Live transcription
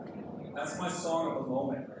That's my song of the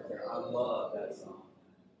moment right there. I love that song.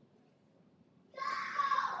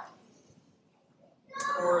 The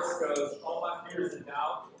chorus goes, all my fears and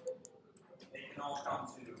doubt, they can all come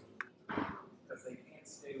to, because they can't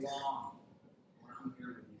stay long when I'm here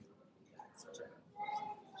with you.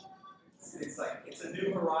 It's like, it's a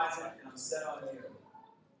new horizon, and I'm set on you.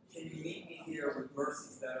 Can you meet me here with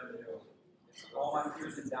mercies that are new? All my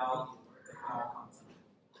fears and doubt, they can all come to me.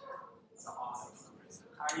 It's awesome.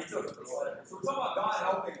 How you took this letter. So we're talking about God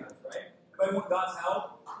helping us, right? Everybody want God's help?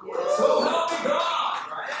 Yes. So help me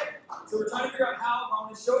God, right? So we're trying to figure out how. I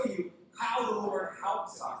want to show you how the Lord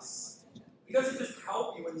helps us. He doesn't just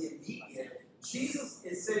help you in the immediate. Jesus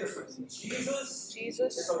is, say this with me, Jesus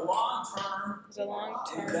is a long-term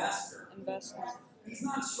investor. He's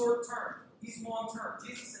not short-term. He's long-term.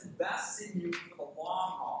 Jesus invests in you for the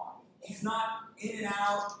long haul. He's not in and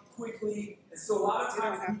out quickly. And so a lot of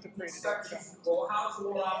times we expect Jesus to go, how does the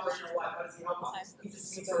Lord operate in your life? How does he help us? He just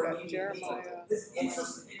sees our immediate need. His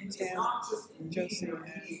interest is not just in meeting your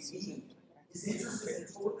immediate need. His interest is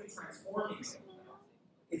in totally transforming you.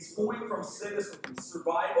 It's going from, say this with me,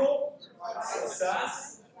 survival,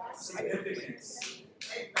 success, significance.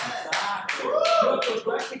 Exactly. You have to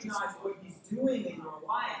recognize what he's doing in your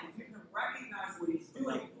life. If you can recognize what he's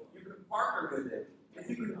doing, you can partner with it. If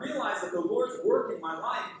you can realize that the Lord's work in my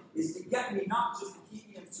life is to get me not just to keep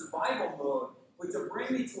me in survival mode, but to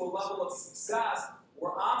bring me to a level of success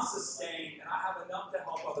where I'm sustained and I have enough to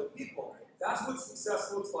help other people. That's what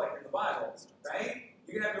success looks like in the Bible, right?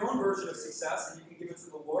 You can have your own version of success and you can give it to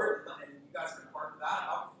the Lord and you guys can partner that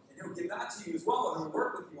out and he'll give that to you as well and he'll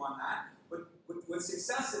work with you on that. But what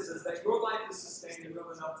success is that your life is sustained and you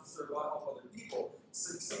have enough to serve God, help other people.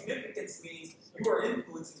 So significance means you are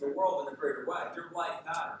influencing the world in a greater way. Your life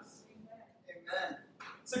matters. Amen.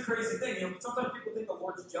 It's a crazy thing. You know, sometimes people think the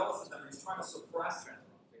Lord's jealous of them and he's trying to suppress them.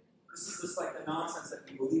 This is just like the nonsense that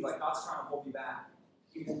we believe, like God's trying to hold me back.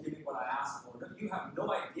 He won't give me what I asked for. You have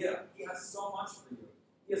no idea. He has so much for you.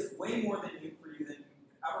 He has way more for you than you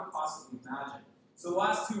could ever possibly imagine. So the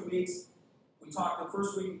last 2 weeks, the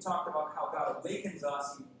first week we talked about how God awakens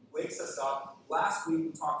us, he wakes us up. Last week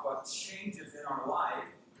we talked about changes in our life.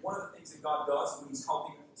 One of the things that God does when he's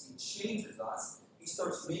helping us, he changes us. He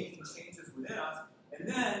starts making changes within us. And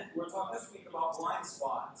then we're talking this week about blind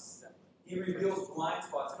spots. He reveals blind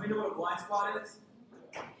spots. Anybody know what a blind spot is?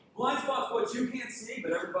 Blind spot's what you can't see,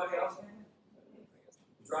 but everybody else can.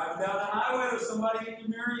 You're driving down the highway, there's somebody in your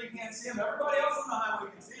mirror, you can't see them. Everybody else on the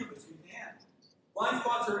highway can see them, but you can't. Blind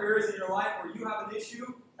spots are areas in your life where you have an issue.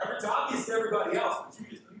 It's obvious to everybody else,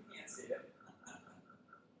 but you can't see it.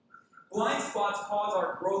 Blind spots cause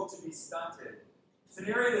our growth to be stunted. It's an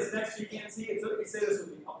area that's next to you can't see. Say this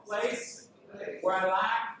with me. A place where I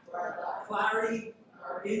lack clarity,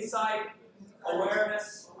 insight,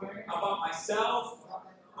 awareness about myself,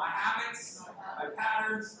 my habits, my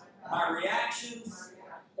patterns, my reactions,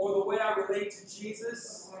 or the way I relate to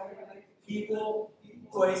Jesus, people,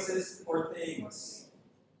 places, or things.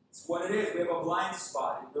 It's what it is. We have a blind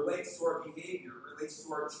spot. It relates to our behavior. It relates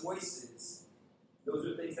to our choices. Those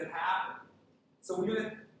are things that happen. So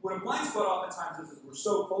what a blind spot oftentimes is we're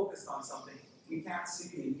so focused on something, we can't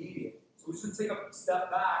see the immediate. So we should take a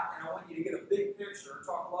step back, and I want you to get a big picture,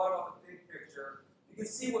 talk a lot about the big picture. You can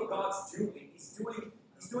see what God's doing. He's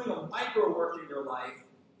doing a micro work in your life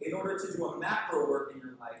in order to do a macro work in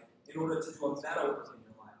your life, in order to do a meta work in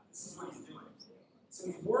your life. This is what he's doing. So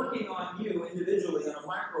he's working on you individually in a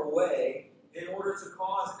micro way in order to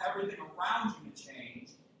cause everything around you to change,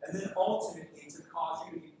 and then ultimately to cause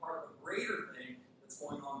you to be part of a greater thing that's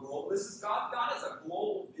going on global. This is God. God has a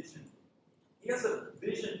global vision. He has a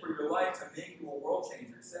vision for your life to make you a world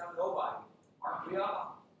changer. You say, I'm nobody. Aren't we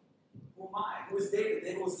all? Who am I? Who is David?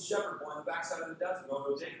 David was a shepherd boy on the backside of the desert.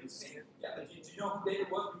 Although David was king. Yeah, but do you know who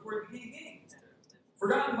David was before he became king?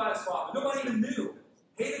 Forgotten by his father. Nobody even knew.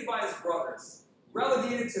 Hated by his brothers.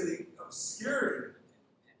 Relegated to the obscurity.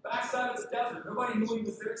 Backside of the desert. Nobody knew he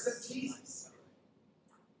was there except Jesus.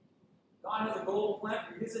 God has a global plan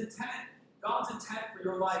for you. His intent, God's intent for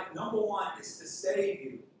your life, number one, is to save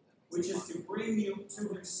you, which is to bring you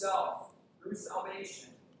to himself through salvation,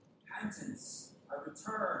 repentance. I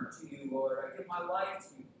return to you, Lord. I give my life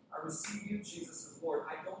to you. I receive you, Jesus, as Lord.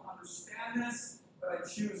 I don't understand this, but I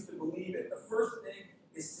choose to believe it. The first thing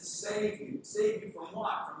is to save you. Save you from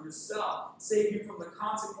what? From yourself. Save you from the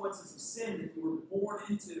consequences of sin that you were born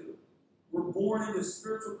into. We're born into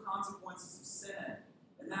spiritual consequences of sin.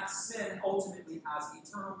 And that sin ultimately has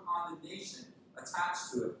eternal condemnation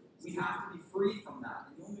attached to it. We have to be free from that.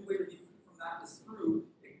 And the only way to be free from that is through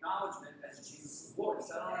acknowledgement as Jesus is Lord. He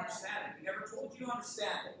said, I don't understand it. He never told you to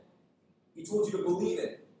understand it. He told you to believe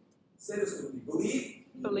it. Say this with me.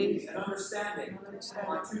 Belief and understanding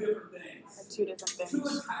are two different things. Two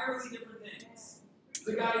entirely different things.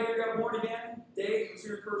 The guy here got born again. Dave was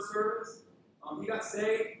here first service. He got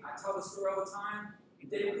saved. I tell the story all the time.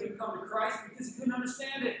 Dave couldn't come to Christ because he couldn't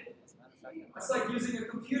understand it. It's like using a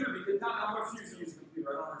computer because I refuse to use a computer.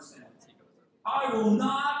 I don't understand it. I will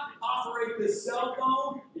not operate this cell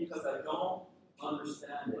phone because I don't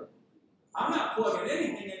understand it. I'm not plugging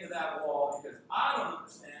anything into that wall because I don't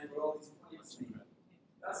understand what all these plates mean.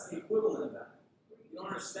 That's the equivalent of that. You don't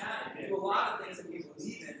understand it. We do a lot of things that we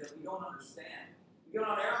believe in that we don't understand. We get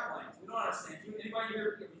on airplanes. We don't understand. Anybody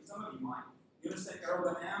here? Some of you might. You understand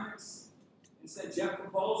aerodynamics? You understand jet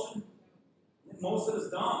propulsion? Most of us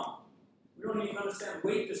don't. We don't even understand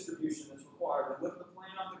weight distribution that's required to lift the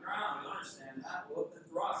plane off the ground. We don't understand that. Lift and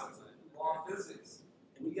thrust. It's a law of physics.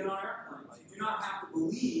 And we get on airplanes. You do not have to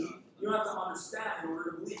believe. You don't have to understand in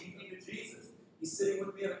order to believe. You came to Jesus. He's sitting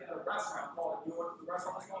with me at a restaurant called, you know what the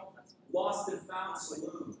restaurant is called? Lost and Found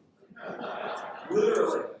Saloon.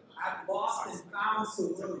 Literally. At Lost and Found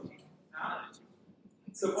Saloon.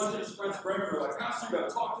 So a bunch of his friends bring him, they're like, Pastor, you got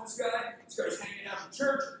to talk to this guy. This guy's hanging out in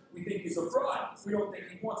church. We think he's a fraud. We don't think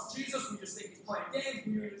he wants Jesus. We just think he's playing games.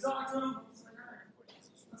 We need to talk to him. It's like, all right,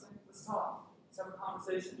 let's talk. Let's have a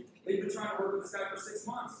conversation. They've been trying to work with this guy for 6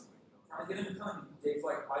 months. Trying to get him to come. Dave's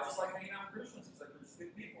like, I just like hanging out with Christians. He's like, they're just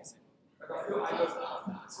good people. I goes,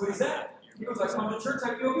 that's what he said. He goes, I come to church,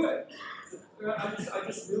 I feel good. I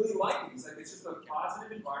just really like it. He's like, it's just a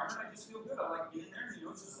positive environment. I just feel good. I like being there. You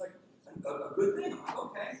know, it's just like a good thing. I'm like,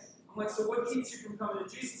 okay. I'm like, so what keeps you from coming to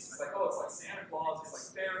Jesus? He's like, oh, it's like Santa Claus. It's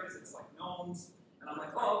like fairies. It's like gnomes. And I'm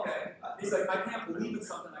like, oh, okay. He's like, I can't believe in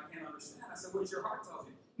something I can't understand. I said, what does your heart tell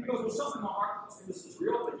you? He goes, well, something in my heart tells me this is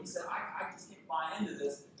real. But he said, I just can't buy into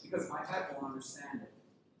this because my head won't understand it.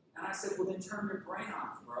 And I said, well, then turn your brain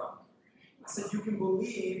off, bro. I said, you can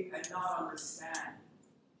believe and not understand.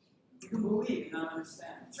 You can believe and not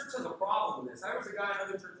understand. The church has a problem with this. I was a guy in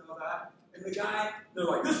another church about that, and the guy, they're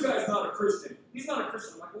like, this guy's not a Christian. He's not a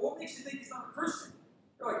Christian. I'm like, well, what makes you think he's not a Christian?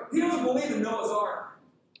 They're like, he doesn't believe in Noah's Ark.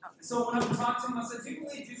 And so when I talked to him, I said, do you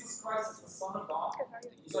believe Jesus Christ is the Son of God?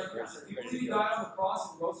 He's like, yes. I said, do you believe he died on the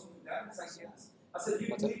cross and rose from the dead? He's like, yes. I said, do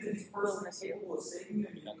you believe that he's personally capable of saving you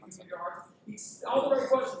and you can give your heart? All the right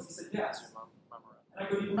questions. He said, yes. And I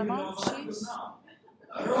go, do you believe in Noah's Ark? He goes, no.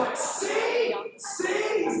 And they're like, see,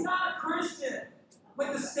 he's not a Christian.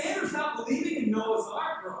 Like, the standard's not believing in Noah's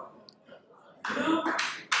Ark, bro. You know?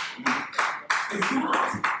 It's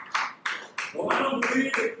not. Well, I don't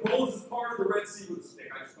believe that Moses parted the Red Sea with a stick.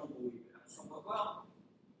 I just don't believe it. I just don't believe, well,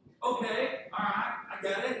 okay, all right, I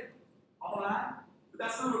get it. All that. But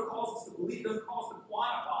that's not what it calls us to believe. It doesn't call us to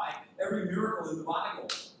quantify every miracle in the Bible.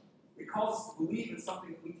 It calls us to believe in something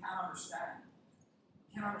that we can't understand.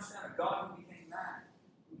 We can't understand a God who became man,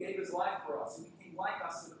 who gave his life for us, who became like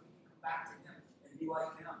us so that we can come back to him and be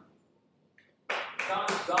like him. God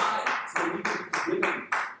died so that we can be forgiven.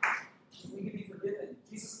 We can be forgiven.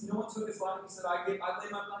 Jesus, no one took his life. He said, I lay my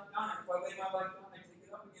life down, and if I lay my life down, I take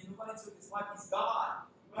it up again. Nobody took his life. He's God.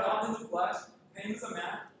 God in the flesh, came as a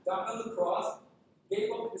man, died on the cross,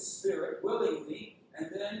 gave up his spirit willingly,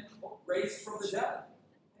 and then raised from the dead.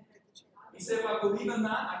 He said, if I believe in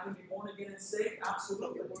that, I can be born again and saved.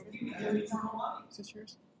 Absolutely. You can give eternal life. Is this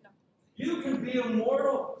yours? No. You can be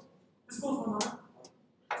immortal. This goes my mind.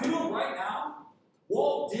 Do you know right now,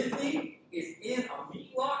 Walt Disney is in a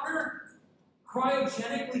meat locker,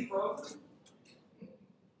 cryogenically frozen.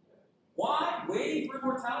 Why? Waiting for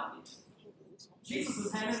immortality. Jesus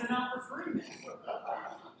is handing it out for free, man.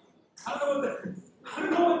 I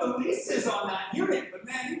don't know what the lease is on that unit, but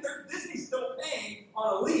man, Disney's still paying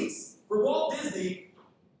on a lease for Walt Disney's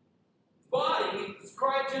body is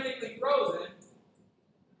cryogenically frozen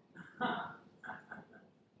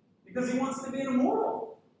because he wants to be an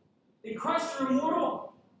immortal. In Christ, you're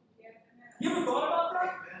immortal. You ever thought about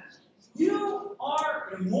that? You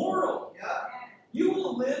are immortal. You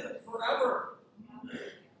will live forever.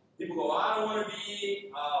 People go, I don't want to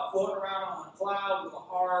be floating around on a cloud with a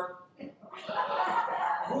harp.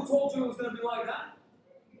 Who told you it was going to be like that?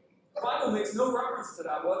 The Bible makes no reference to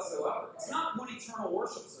that whatsoever. It's not one eternal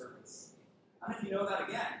worship service. I don't know if you know that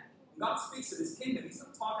again. When God speaks of his kingdom, he's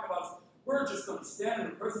not talking about we're just going to stand in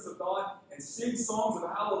the presence of God and sing songs of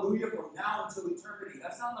hallelujah from now until eternity.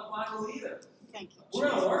 That's not in the Bible either. Thank you. We're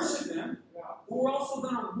going to worship him, but we're also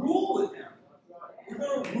going to rule with him. We're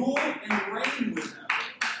going to rule and reign with him.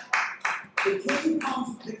 The king has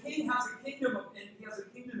a kingdom, and he has a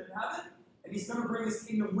kingdom in heaven, and he's going to bring his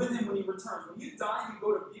kingdom with him when he returns. When you die, you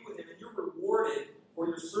go to be with him, and you're rewarded for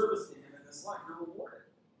your service to him in this life. You're rewarded.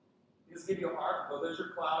 He just give you a heart. Well, there's your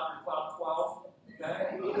cloud 12.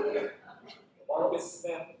 Okay?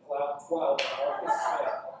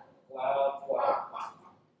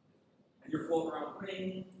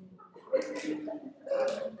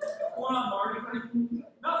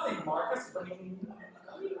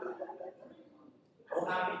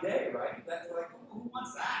 day, right? That's like, who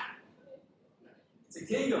wants that? It's a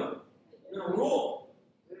kingdom. You're going to rule.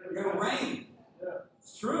 You're going to reign.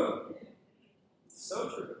 It's true. It's so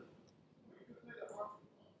true.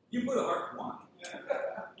 You put a heart, come on.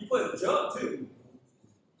 You put a jug, too.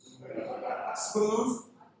 Spoons.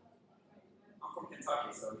 I'm from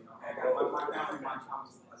Kentucky, so, I got my family, my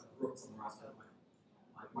house, I grew up somewhere else.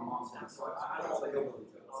 My mom's family, so I know all the hillbilly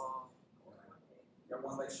jokes. Got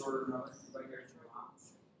one leg shorter than another. Right here is your mom's.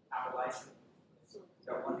 Appalachia.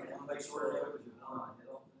 Got one leg shorter than the other because you're born on a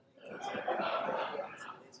hill.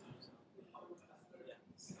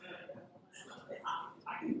 I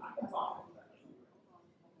can talk about that.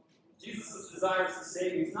 Jesus' desire is to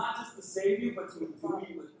save you. He's not just to save you, but to endue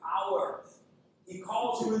you with power. He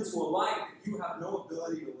calls you into a life that you have no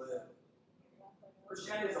ability to live.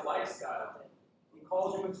 Christianity is a lifestyle. He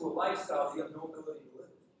calls you into a lifestyle that you have no ability to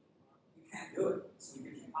live. You can't do it, so he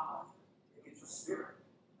gives you power. He gives you spirit.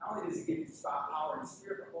 Not only does he give you power and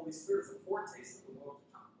spirit, the Holy Spirit is a foretaste of the world to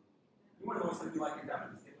come. You want to know what it's going to be like in heaven?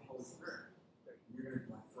 Just get the Holy Spirit. You're going to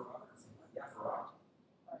be like, for others. Like, yeah, for others.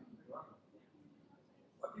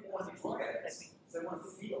 But people want to be drug addicts. They want to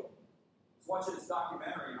feel. I was watching this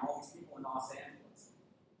documentary and all these people in Los Angeles.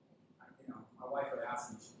 My wife would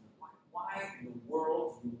ask me, why in the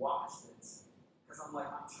world do you watch this? Because I'm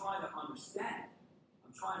trying to understand.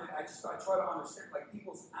 I try to understand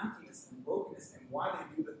people's emptiness and brokenness and why they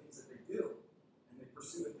do the things that they do. And they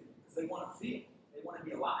pursue it because they want to feel. They want to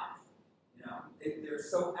be alive. They're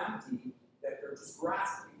so empty that they're just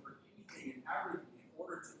grasping for anything and everything in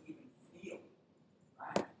order to even feel.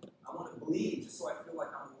 Right? I want to believe just so I feel like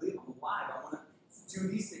I'm alive. I want to do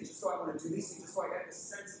these things just so I want to do these things just so I get this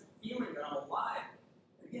sense of feeling that I'm alive.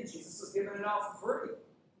 And again, Jesus is giving it out for free.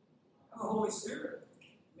 And the Holy Spirit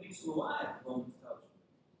makes you alive, Romans tells you.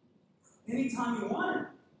 Anytime you want it.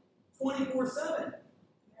 24/7.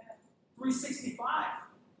 365.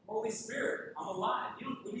 Holy Spirit, I'm alive.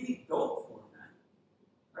 What do you need dope for, man?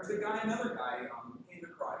 There's another guy came to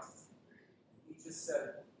Christ. And he just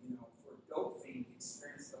said, for a dope fiend, he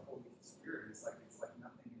experienced the Holy Spirit. It's like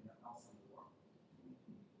nothing else in the world.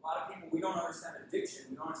 A lot of people, we don't understand addiction.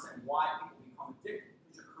 We don't understand why people become addicted.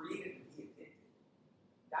 Because you're created to be addicted.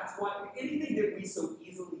 That's why anything that we so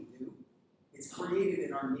easily do is created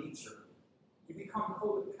in our nature. You become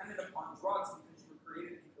codependent upon drugs because you were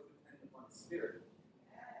created to be codependent upon the Spirit.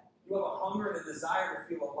 You have a hunger and a desire to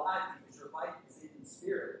feel alive because your life is in the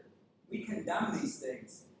Spirit. We condemn these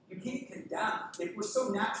things. You can't condemn. If we're so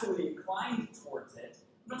naturally inclined towards it,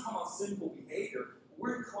 I'm not talking about sinful behavior, but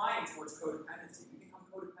we're inclined towards codependency. We become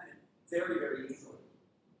codependent very, very easily.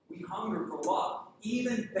 We hunger for love,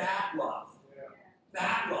 even bad love. Yeah.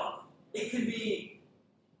 Bad love. It can be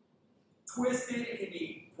twisted, it can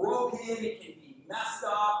be broken, it can be messed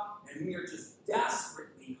up, and we are just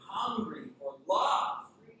desperately hungry for love.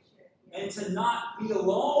 And to not be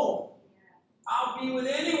alone. I'll be with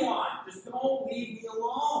anyone. Just don't leave me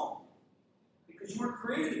alone. Because you weren't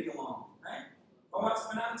created to be alone, right? My wife's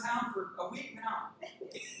been out of town for a week now.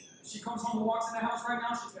 If she comes home and walks in the house right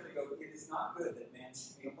now, she's going to go, it is not good that man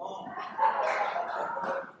should be alone.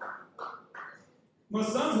 My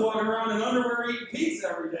son's walking around in underwear eating pizza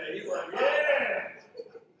every day. He's like, yeah!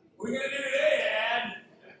 What are we going to do today,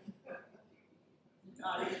 Dad?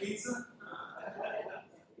 Not eat pizza?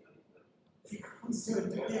 He comes to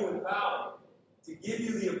endue you with power, to give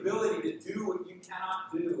you the ability to do what you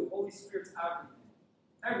cannot do. Holy Spirit's everything.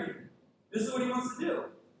 Everything. This is what he wants to do.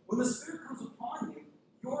 When the Spirit comes upon you,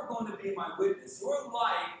 you're going to be my witness. Your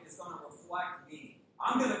life is going to reflect me.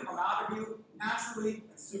 I'm going to come out of you naturally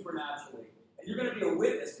and supernaturally. And you're going to be a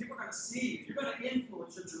witness. People are going to see you. You're going to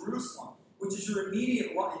influence your Jerusalem, which is your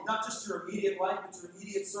immediate life. Not just your immediate life, but your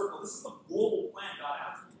immediate circle. This is a global plan God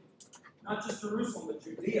has for you. Not just Jerusalem, but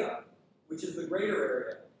Judea, which is the greater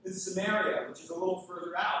area. Then Samaria, which is a little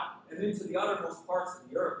further out, and into the uttermost parts of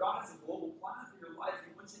the earth. God has a global plan for your life.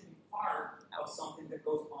 He wants you to be part of something that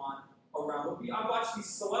goes on around. I watch these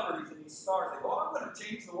celebrities and these stars. They go, I'm going to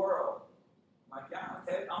change the world. I'm like, yeah,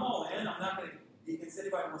 okay, I'm all in. I'm not going to be against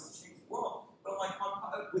anybody who wants to change the world. But I'm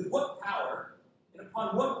like, with what power and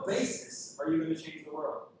upon what basis are you going to change the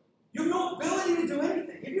world? You have no ability to do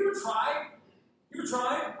anything. Have you ever tried? You ever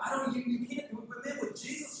tried? I don't know. You can't do it. But then with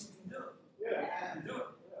Jesus, you can do it. Yeah. You can do it.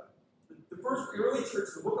 The first early church,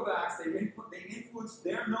 the book of Acts, they influenced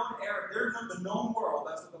their known era, the known world.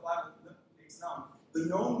 That's what the Bible makes known. The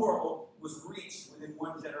known world was reached within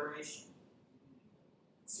one generation.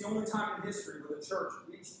 It's the only time in history where the church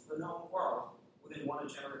reached the known world within one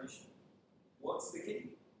generation. What's the key?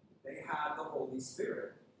 They had the Holy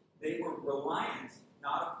Spirit. They were reliant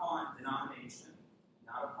not upon denomination,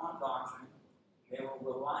 not upon doctrine. They were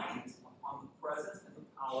were reliant upon the presence and the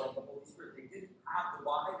power of the Holy Spirit. They didn't have the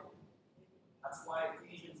Bible. That's why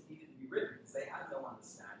Ephesians needed to be written, because they had no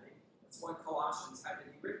understanding. That's why Colossians had to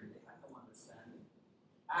be written. They had no understanding.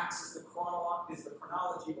 Acts is the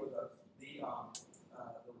chronology or the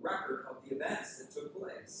record of the events that took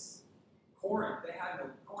place. Corinth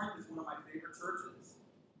is one of my favorite churches.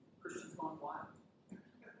 Christians gone wild.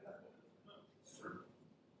 Sure.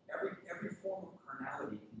 Every form of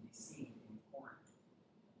carnality can be seen in Corinth.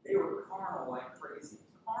 They were carnal like crazy.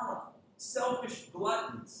 Carnal. Selfish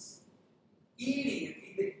gluttons.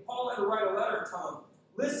 Eating. Paul had to write a letter and tell them,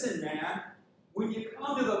 listen, man, when you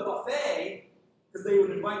come to the buffet, because they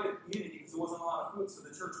would invite the community because there wasn't a lot of food, so the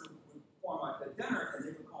church would form like a dinner, and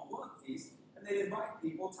they would call one feast, and they'd invite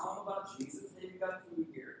people, tell them about Jesus, hey, we got food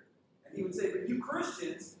here. And he would say, but you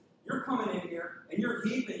Christians, you're coming in here, and you're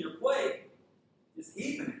heaping your plate. Just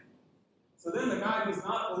heaping it. So then the guy who's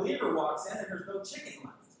not a believer walks in, and there's no chicken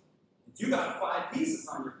left. And you got 5 pieces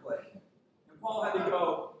on your plate. And Paul had to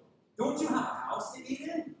go, don't you have a house to eat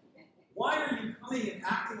in? Why are you coming and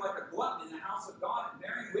acting like a glutton in the house of God and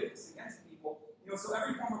bearing witness against people? So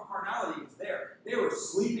every form of carnality was there. They were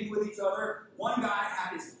sleeping with each other. One guy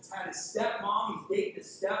had his stepmom. He's dating his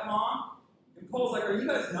stepmom. And Paul's like, are you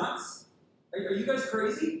guys nuts? Are you guys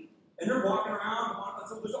crazy? And they're walking around.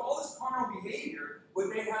 So there's all this carnal behavior, but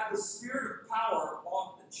they had the spirit of power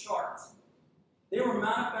off the charts. They were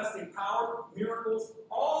manifesting power, miracles.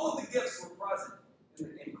 All of the gifts were present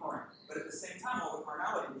in Corinth. But at the same time, all the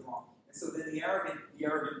carnality was wrong. And so then the arrogant,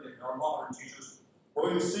 our modern teachers,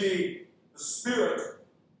 well, you see, the Spirit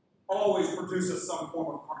always produces some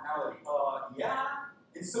form of carnality. Yeah.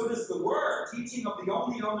 And so does the Word, teaching of the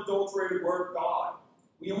only unadulterated Word of God.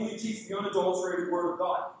 We only teach the unadulterated Word of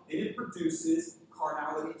God. And it produces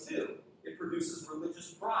carnality too. It produces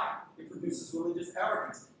religious pride. It produces religious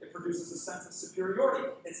arrogance. It produces a sense of superiority.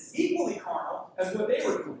 It's as equally carnal as what they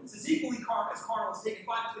were doing. It's as equally carnal as taking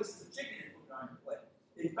 5 pieces of chicken and putting it on your plate.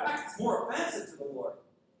 In fact, it's more offensive to the Lord.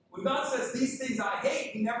 When God says, these things I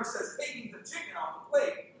hate, he never says, taking the chicken off the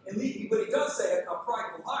plate and leaving, but he does say a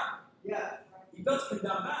prideful heart. Yeah. He does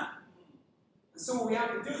condemn that. And so what we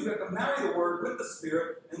have to do is we have to marry the Word with the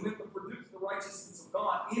Spirit, and we have to produce the righteousness of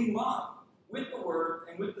God in love with the Word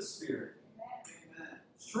and with the Spirit. Amen.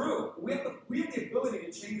 It's true. We have the ability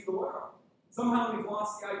to change the world. Somehow we've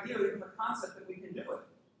lost the idea, or even the concept that we can do it.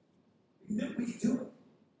 We can do it.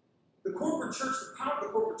 The corporate church, the power of the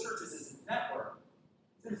corporate church is its network.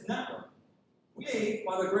 It's its network. We,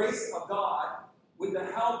 by the grace of God, with the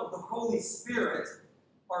help of the Holy Spirit,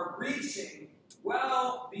 are reaching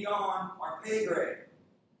well beyond our pay grade.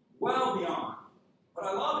 Well beyond. But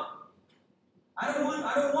I love it. I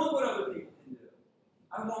don't want what other people can do.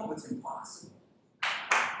 I want what's impossible.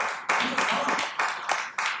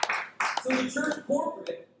 So the church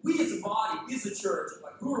corporate, we as a body, is a church.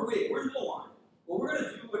 Like, who are we? We're no one. Well, we're going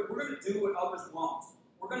to do what others won't.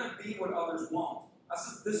 We're going to be what others won't. That's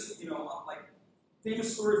just this, like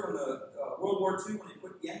famous story from the World War II when they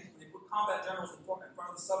put combat generals in front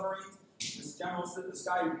of the submarines. This guy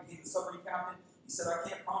who became the submarine captain, he said, I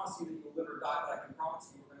can't promise you that you'll live or die, but I can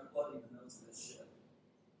promise you we're going to bloody the nose of this ship.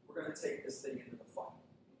 We're going to take this thing into the fight.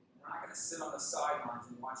 We're not going to sit on the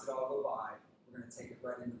sidelines and watch it all go by. We're going to take it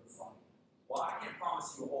right into the fight. Well, I can't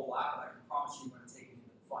promise you a whole lot, but I can promise you we're going to take it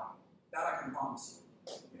into the fight. That I can promise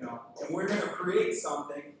you. And we're going to create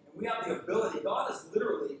something, and we have the ability. God is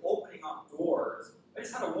literally opening up doors. I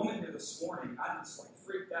just had a woman here this morning. I was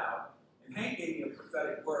freaked out. And Hank gave me a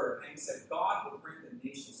prophetic word. Hank said, God will bring the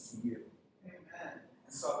nations to you. Amen.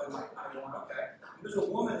 And so I've been like, I'm going, okay. And there's a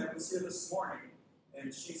woman that was here this morning,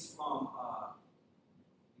 and she's from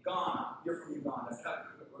Ghana. You're from Uganda.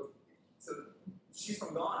 So she's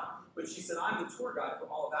from Ghana. But she said, I'm the tour guide for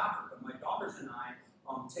all of Africa. My daughters and I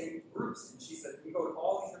take groups. And she said, we go to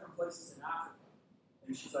all these different places in Africa.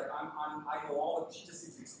 And she's like, I know all of, she just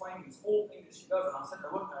is explaining this whole thing that she does. And I'm sitting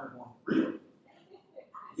there looking at her going, really?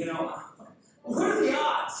 What are the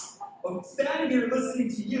odds of standing here listening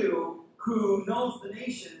to you who knows the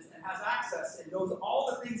nations and has access and knows all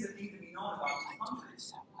the things that need to be known about these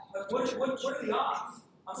countries? Like, what are the odds?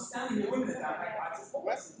 I'm standing here looking at that. I just hope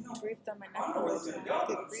I don't know where it's going to go.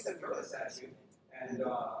 I'm just nervous at you. And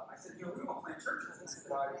I said, we want to plant churches. And I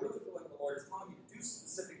said, I really feel like the Lord is telling me to do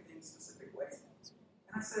specific things, specific ways.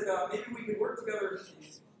 And I said, maybe we could work together and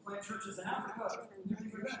plant churches in Africa.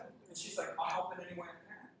 And she's like, I'll help in any way I can.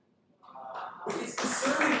 It's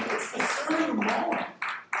discerning the moment.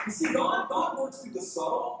 You see, God works through the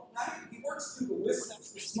subtle. He works through the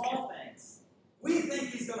whispers, the small things. We think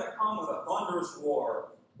he's going to come with a thunderous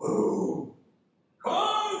roar. Boom!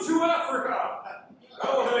 Come to Africa!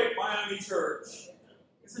 Elevate Miami Church.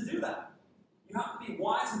 doesn't do that. You have to be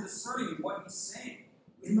wise and discerning in what he's saying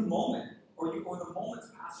in the moment, or the moments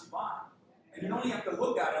pass you by. And you don't even have to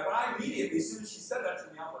look at it. But I immediately, as soon as she said that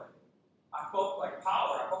to me, I felt like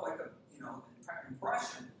power. I felt like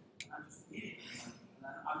impression. And I just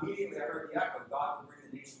immediately I heard the echo. God will bring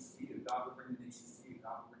the nations to you. God will bring the nations to you.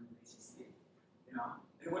 God will bring the nations to you.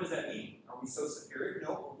 And what does that mean? Are we so superior?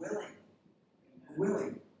 No, we're willing. We're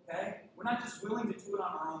willing. Okay? We're not just willing to do it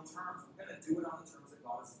on our own terms. We're going to do it on the terms that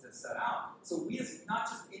God has set out. So we, as not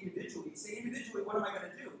just individually, say individually, what am I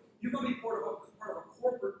going to do? You're going to be part of a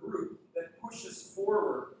corporate group that pushes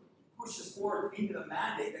forward into the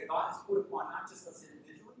mandate that God has put upon not just us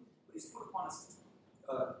individually, but He's put upon us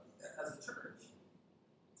as a church.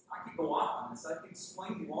 I could go off on this. I could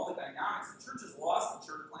explain to you all the dynamics. The church has lost the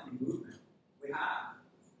church planting movement. We have.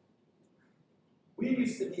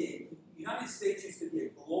 The United States used to be a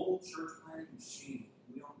global church planting machine.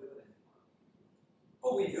 We don't do it anymore.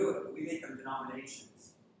 Oh, we do it, but we make them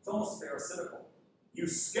denominations. It's almost pharisaical. You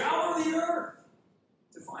scour the earth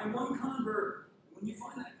to find one convert. And when you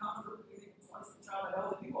find that convert, you make him twice the child of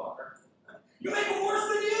hell that you are. You make them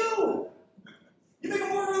worse than you. You make them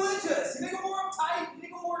more religious. You make them more uptight. You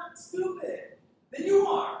make them more stupid than you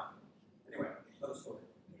are. Anyway, another story.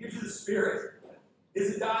 He gives you the Spirit.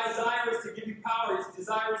 His desire is to give you power. His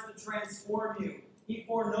desire is to transform you. He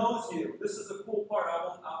foreknows you. This is the cool part. I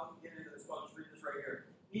won't get into this, but I'll just read this right here.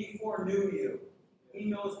 He foreknew you. He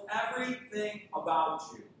knows everything about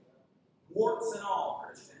you. Warts and all,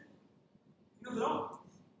 Christian. He knows it all.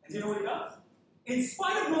 And you know what he does? In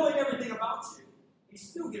spite of knowing everything about you, he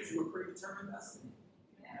still gives you a predetermined destiny.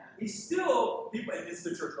 He still, people, and this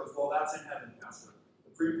the church goes, well, that's in heaven, Pastor.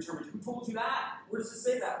 The predetermined. Who told you that? Where does it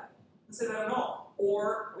say that? It doesn't say that at all.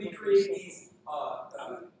 Or we create these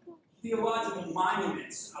theological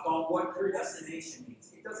monuments about what predestination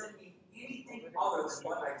means. It doesn't mean anything other than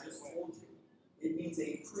what I just told you. It means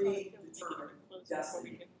a predetermined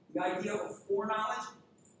destiny. The idea of foreknowledge,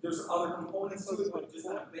 there's other components to it, but just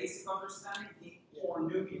on a basic understanding, he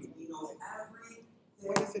foreknew you. He knows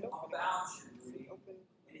everything about you, Rudy,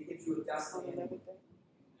 and he gives you a destiny.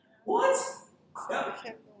 What?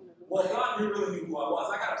 Yep. Well, God really knew who I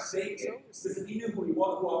was. I got to fake it. Because if he knew who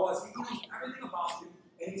I was, he knows everything about you,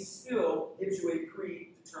 and he still gives you a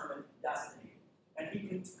predetermined destiny. And he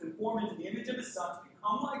can conform into the image of his son to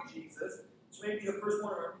become like Jesus, which may be the first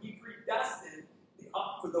one. He predestined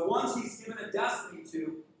for the ones he's given a destiny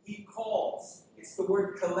to, he calls. It's the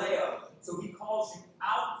word kaleo. So he calls you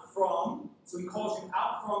out from,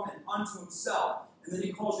 and unto himself. And then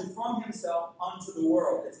he calls you from himself unto the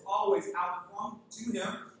world. It's always out from, to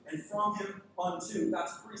him, and from him unto.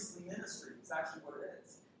 That's priestly ministry. It's actually what it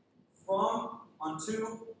is. From,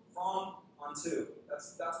 unto, from, unto.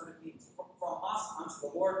 That's what it means. From us unto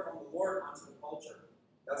the Lord, from the Lord unto the culture.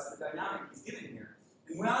 That's the dynamic he's giving here.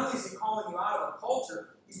 And not only is he calling you out of a culture,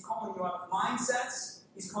 he's calling you out of mindsets,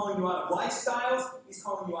 he's calling you out of lifestyles, he's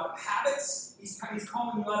calling you out of habits, he's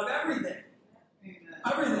calling you out of everything. Amen.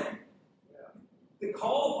 Everything. The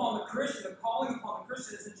calling upon the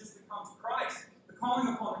Christian isn't just to come to Christ. The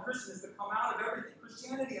calling upon the Christian is to come out of everything.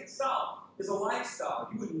 Christianity itself is a lifestyle.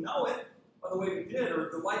 You wouldn't know it by the way we did, or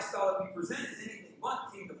the lifestyle that we present is anything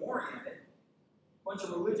but kingdom-oriented. A bunch of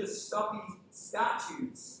religious, stuffy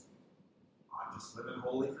statues. I'm just living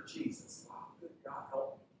holy for Jesus. Wow, good God,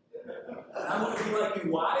 help me. And I want to be like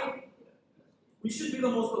you. Why? We should be the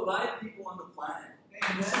most alive people on the planet.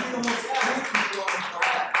 We should be the most free people on the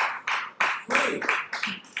planet.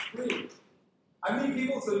 Free. I meet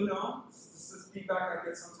people, so this is feedback I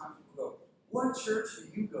get sometimes. People go, what church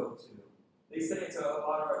do you go to? They say it to a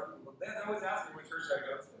lot of our people. They always ask me what church I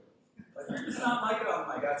go to. But you're just not like it. I'm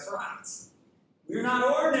like, that's right. We're not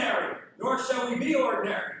ordinary, nor shall we be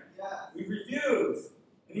ordinary. We refuse.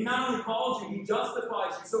 And he not only calls you, he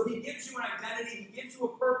justifies you. So he gives you an identity, he gives you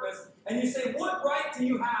a purpose, and you say, what right do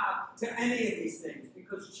you have to any of these things?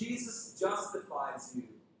 Because Jesus justifies you.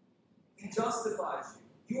 He justifies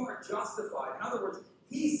you. You are justified. In other words,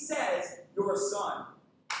 he says you're a son.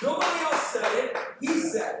 Nobody else said it, he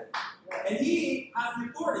said it. And he has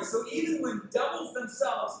the authority. So even when devils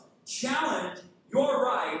themselves challenge your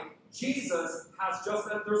right, Jesus has just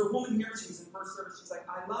that. There's a woman here, she's in first service, she's like,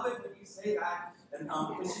 I love it when you say that. And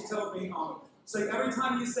because she told me, it's like every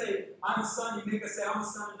time you say, I'm a son, you make us say, I'm a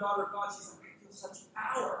son and daughter of God. She's like, I feel such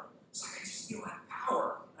power. She's like, I just feel that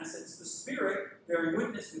power. And I said, it's the Spirit bearing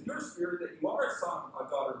witness with your spirit that you are a son, a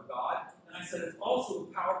daughter of God. And I said, it's also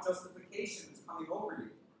the power of justification that's coming over you.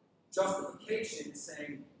 Justification is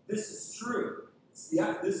saying, this is true. This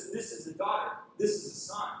is a daughter. This is a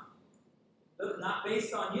son. Not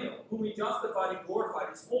based on you. Whom he justified and glorified.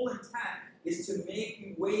 His whole intent is to make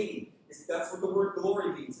you weighty. That's what the word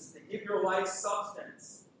glory means, is to give your life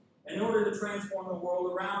substance in order to transform the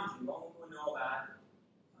world around you. All of you know that.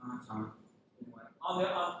 Anyway,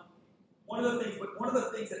 one of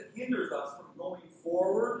the things that hinders us from going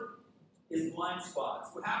forward is blind spots.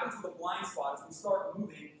 What happens with a blind spot is we start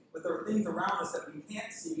moving, but there are things around us that we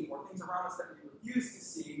can't see, or things around us that we refuse to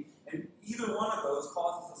see, and either one of those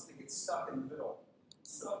causes us to get stuck in the middle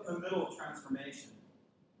of transformation.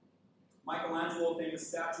 Michelangelo, famous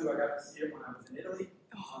statue, I got to see it when I was in Italy.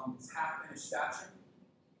 It's half-finished statue,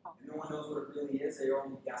 and no one knows what it really is. They're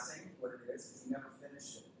only guessing what it is because he never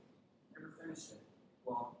finished it.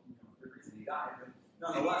 Well, for good reason he died, but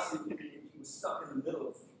nonetheless, he was stuck in the middle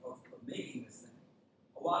of making this thing.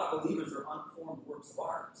 A lot of believers are unformed works of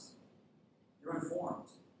art. You're unformed.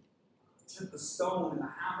 The stone and the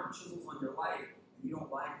hammer chisels on your life, and you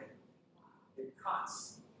don't like it. It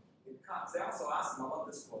cuts. They also asked him, I love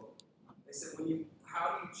this quote. They said,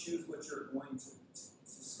 how do you choose what you're going to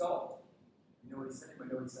sculpt? You know what he said? Anybody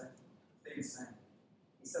know what he said? Famous saying.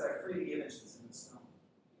 He said, I free the image that's in the stone.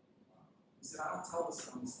 He said, I don't tell the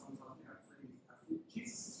stone tells me I free.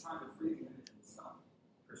 Jesus is trying to free the image in the stone,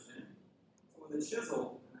 Christian. So with the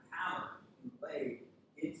chisel and the hammer, you lay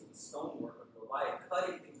into the stonework of your life,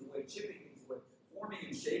 cutting things away, chipping things away, forming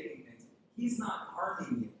and shaping things. He's not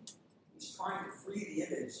harming you. He's trying to free the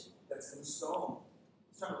image that's in the stone.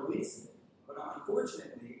 He's trying to release it. But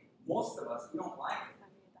unfortunately, most of us, we don't like it.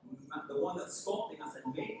 The one that's sculpting us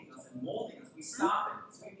and making us and molding us, we stop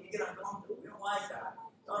it. So we get uncomfortable. We don't like that.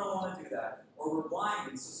 I don't want to do that. Or we're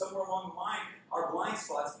blinded. So somewhere along the line, our blind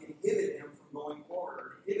spots inhibit him from going forward,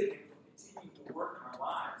 or inhibit him from continuing to work in our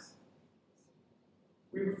lives.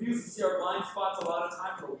 We refuse to see our blind spots a lot of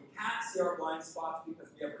times, but we can't see our blind spots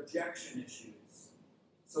because we have rejection issues.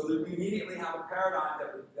 So that we immediately have a paradigm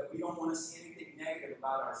that we don't want to see anything negative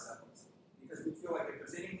about ourselves. Because we feel like if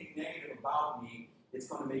there's anything negative about me, it's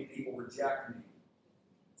going to make people reject me.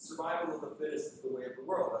 Survival of the fittest is the way of the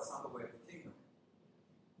world. That's not the way of the kingdom.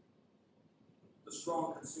 The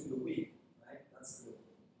strong consume the weak. Right? That's the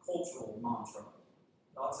cultural mantra.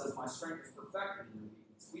 God says, my strength is perfected in your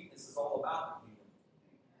weakness. Weakness is all about the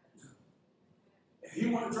kingdom. If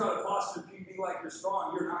you want to try to posture be like you're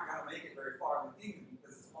strong, you're not going to make it very far in the kingdom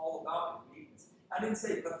because it's all about your weakness. I didn't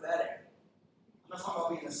say pathetic. I'm not talking about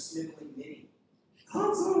being a sniveling ninny.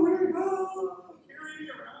 I'm so weak. Oh, carry me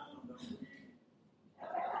around.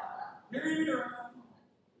 Carry me around.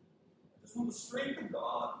 I just want the strength of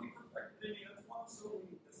God to be perfected in me. That's why I'm so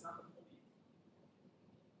weak. That's not the point.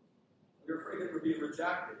 We're afraid that we're being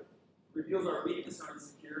rejected. It reveals our weakness and our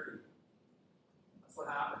insecurity. That's what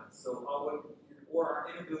happens. So, or our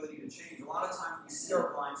inability to change. A lot of times we see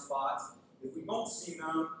our blind spots. If we don't see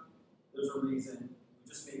them, there's a reason. We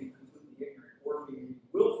just may be completely ignorant, or we may be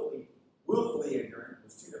willfully ignorant.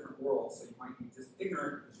 There's two different worlds. So you might be just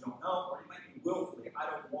ignorant because you don't know, or you might be willfully,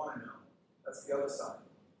 I don't want to know. That's the other side.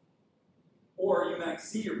 Or you might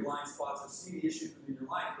see your blind spots or see the issues within your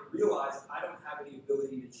life, but realize I don't have any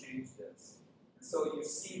ability to change this. And so you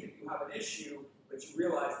see that you have an issue, but you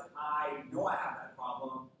realize I know I have that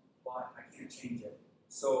problem, but I can't change it.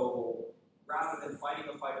 So rather than fighting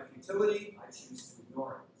a fight of futility, I choose to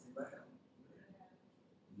ignore it. See that?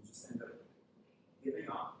 You just end up giving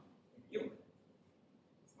up and yielding.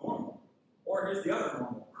 It's normal. Or here's the other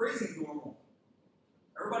normal. Crazy is normal.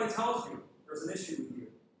 Everybody tells you there's an issue with you.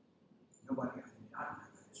 Nobody, I don't have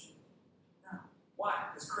that issue. No. Why?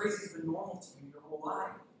 Because crazy's been normal to you your whole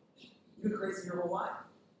life. You've been crazy your whole life.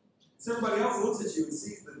 So everybody else looks at you and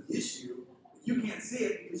sees the issue, but you can't see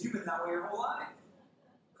it because you've been that way your whole life.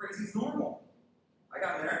 Crazy's normal. I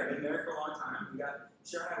got married. I've been married for a long time.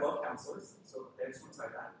 Sharon and I love counselors, so I just want to tell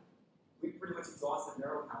you that. We pretty much exhausted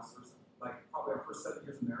marriage counselors, like probably our first 7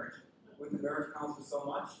 years of marriage. With the marriage counselor so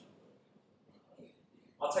much.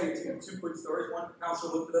 I'll tell you two quick stories. One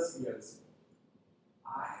counselor looked at us and goes,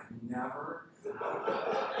 I have never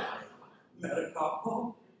met a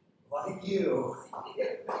couple like you.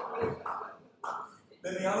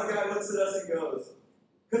 Then the other guy looks at us and goes,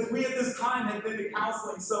 because we at this time had been to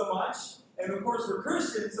counseling so much, and of course we're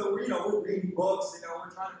Christians, so we're reading books, we're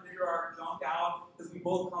trying to figure our junk out, because we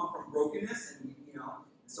both come from brokenness, and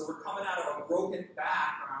so we're coming out of a broken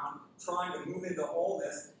background, trying to move into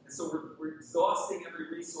wholeness, and so we're exhausting every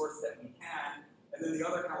resource that we can, and then the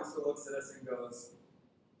other counselor looks at us and goes,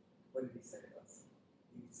 what did he say to us?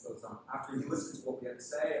 He just goes on. After he listens to what we have to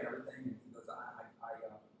say and everything, and he goes,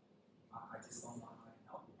 I just don't want to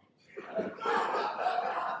help you.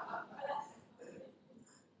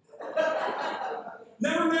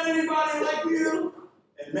 Never met anybody like you,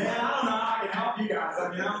 and man, I don't know how I can help you guys.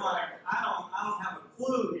 I'm like, I don't have a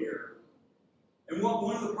clue here. And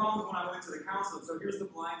one of the problems when I went to the counselor, so here's the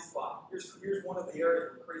blind spot. Here's one of the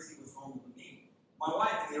areas where crazy was home with me. My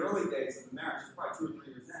wife, in the early days of the marriage, probably 2 or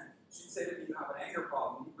 3 years in, she'd say to me, you have an anger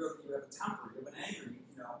problem, you have a temper, you have an anger,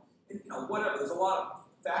 whatever. There's a lot of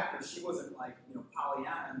factors. She wasn't like,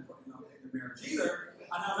 Pollyanna in the marriage either.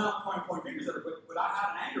 And I'm not pointing fingers at her, but I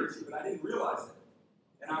had an anger issue, but I didn't realize it.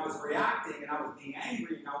 And I was reacting, and I was being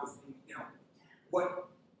angry, and I was being,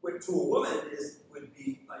 what to a woman would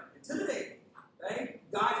be like intimidating. Okay?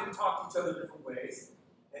 Guys, we talk to each other different ways,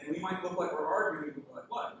 and we might look like we're arguing, but we're like,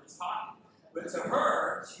 what? We're just talking. But to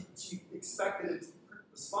her, she expected a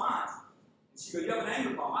response. And she goes, you have an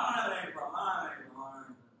anger problem. I don't have an anger problem. I don't have an anger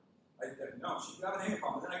problem. No, you have an anger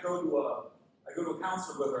problem. And then I go to a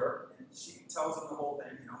counselor with her, and she tells him the whole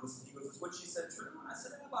thing. He goes, is what she said true? And I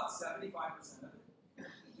said, about 75% of it.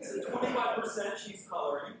 He said, 25% she's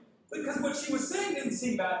coloring. Because what she was saying didn't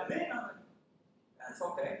seem bad to me. And I'm like, that's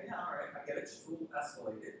okay. Yeah, all right. I get it. She's a little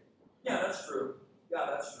escalated. Yeah, that's true. Yeah,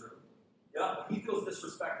 that's true. Yeah, but he feels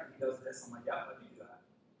disrespected. He does this. I'm like, yeah, let me do that.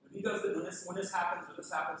 When he does it, when this happens or this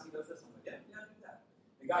happens, he does this. I'm like, yeah, do that.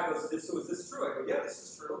 The guy goes, so is this true? I go, yeah, this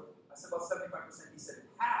is true. I said about 75%. He said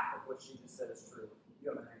half of what she just said is true.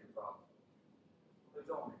 You have an anger problem. They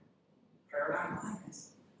told me. Paradigm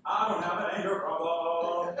blindness. I don't have an anger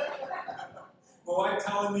problem. My wife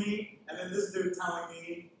telling me, and then this dude telling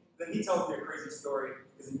me, then he tells me a crazy story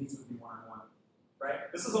because he meets with me one-on-one.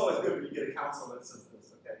 Right? This is always good when you get a counselor that says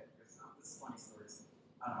this, okay? Because this is funny stories.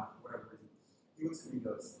 I don't know, for whatever reason. He looks at me and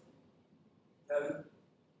goes, Kevin,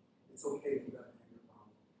 it's okay if you have an anger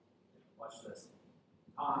problem. Watch this.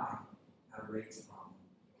 I have a rage problem.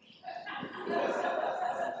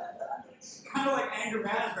 Kind of like anger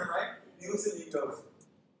management, right? He looks at me and goes,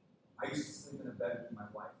 I used to sleep in a bed with my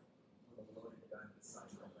wife with a loaded gun beside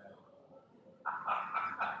her bed.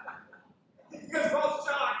 You guys are all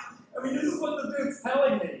shocked. I mean, this is what the dude's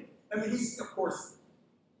telling me. I mean, he's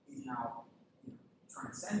now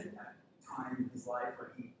transcended that time in his life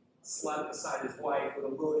where he slept beside his wife with a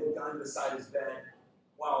loaded gun beside his bed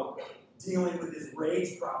while dealing with his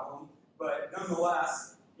rage problem. But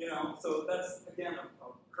nonetheless, so that's, again, a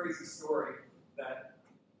crazy story that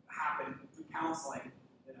happened through counseling.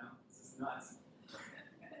 This is nuts.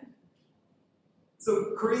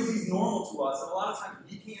 So crazy is normal to us, and a lot of times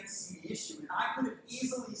we can't see the issue. And I could have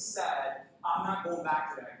easily said, I'm not going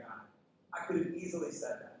back to that guy. I could have easily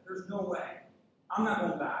said that. There's no way. I'm not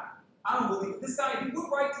going back. I don't believe it. This guy,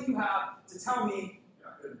 what right do you have to tell me,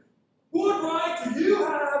 what right do you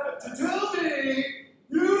have to tell me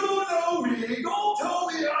you don't know me? Don't tell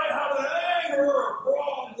me I have an anger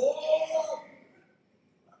problem.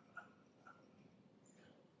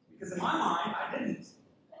 Because in my mind, I didn't.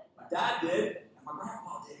 My dad did, and my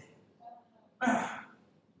grandpa did.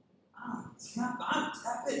 I'm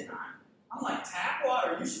tepid, man. I'm like tap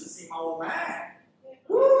water. You should have seen my old man.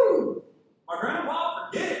 Woo! My grandpa,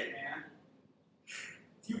 forget it, man.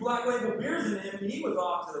 A few Black Label beers in him, and he was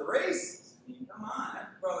off to the races. I mean, come on,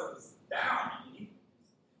 that brother was down.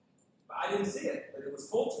 But I didn't see it, but it was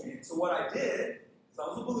told to me. So what I did, because I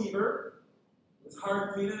was a believer, it was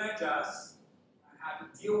hard for me to digest. I had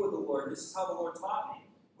to deal with the Lord. This is how the Lord taught me.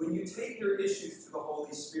 When you take your issues to the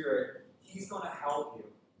Holy Spirit, He's going to help you.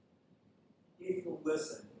 If you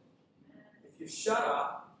listen. If you shut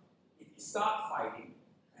up, if you stop fighting,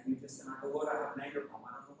 and you just, and I go, Lord, I have an anger problem.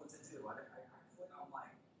 I don't know what to do. I'm like,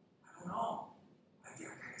 I don't know. I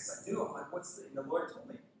guess I do. I'm like, and the Lord told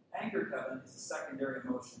me, anger, Kevin, is a secondary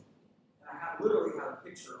emotion. And I literally had a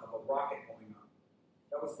picture of a rocket going up.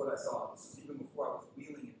 That was what I saw. This was even before I was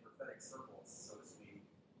wheeling in prophetic circles, so to speak.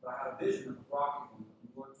 But I had a vision of a rocket going up.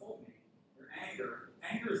 And the Lord told me, your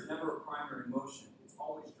anger is never a primary emotion. It's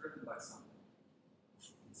always driven by something.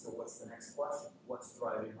 And so what's the next question? What's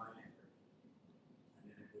driving my anger? And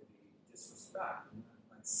then it would be disrespect. And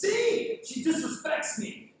I'm like, see, she disrespects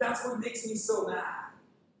me. That's what makes me so mad.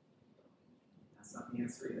 That's not the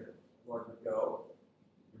answer either. The Lord would go,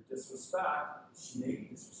 your disrespect, she may be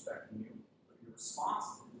disrespecting you, but your response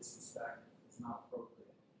to the disrespect is not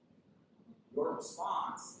appropriate. Your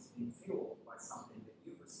response is being fueled by something that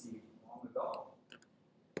you received long ago.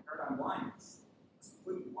 Paradigm blindness. It's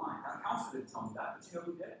completely blind. Now, the counselor didn't tell me that, but you know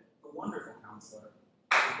who did? The wonderful counselor.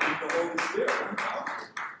 The Holy Spirit.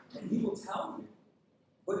 And He will tell you.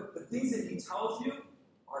 But the things that He tells you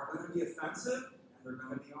are going to be offensive, and they're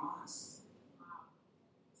going to be honest.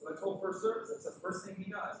 So I told first service, that's the first thing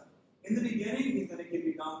He does. In the beginning, He's going to give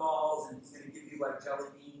you gumballs, and He's going to give you like jelly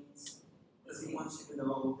beans, because He wants you to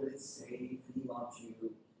know that it's safe and He loves you.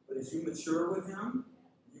 But as you mature with Him,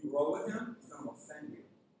 you grow with Him, He's going to offend you.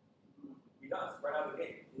 He does, right out of the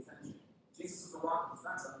gate. He offends you. Jesus is a rock of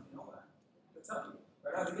offense. I don't know if you know that. I'll tell you,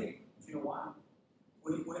 right out of the gate. Do you know why?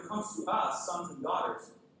 When it comes to us, sons and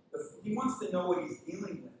daughters, he wants to know what he's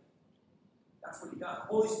dealing with. That's what he does. The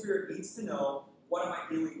Holy Spirit needs to know, what am I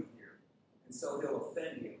dealing with here? And so he'll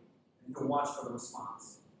offend you, and he'll watch for the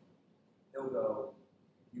response. He'll go,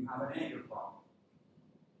 you have an anger problem.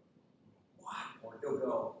 What? Or he'll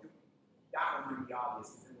go, that one might be obvious,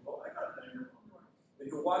 because he'll go, I got an anger problem. But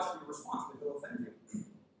he'll watch for your response, but he'll offend you.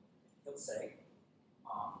 He'll say,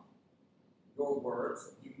 your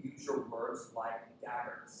words, you use your words like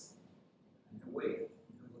daggers. And he'll wait,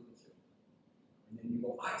 and he'll look at you. And then you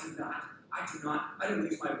go, I don't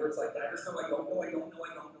use my words like daggers. No, I don't.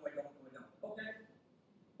 Okay.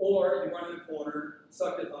 Or you run in the corner,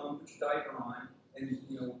 suck your thumb, put your diaper on, and eat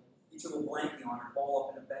your little blankie on or ball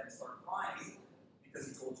up in a bed and start crying because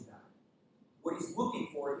he told you that. What he's looking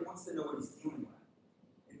for, he wants to know what he's dealing with.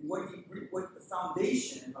 And what the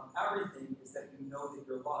foundation of everything is that you know that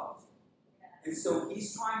you're loved. And so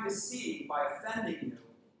he's trying to see, by offending you,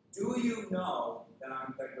 do you know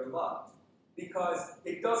that you're loved? Because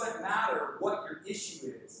it doesn't matter what your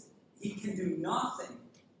issue is. He can do nothing.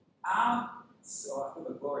 So I feel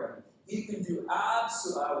the glory on me. He can do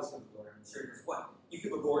absolutely. I always feel the glory on me. Sure, because what? You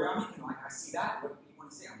feel the glory on me? I see that. What do you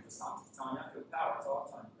want to say? I'm just telling you. I feel power. That's all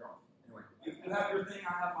I'm telling you, girl. Anyway, you have your thing.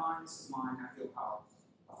 I have mine. This is mine. I feel power.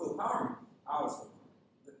 I feel power in me. I always feel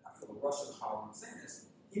power. I feel the rush of the power when I'm saying this.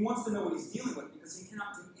 He wants to know what he's dealing with, because he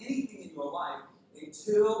cannot do anything in your life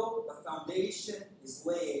until the foundation is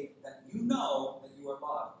laid that you know that you are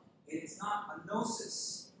loved. It is not a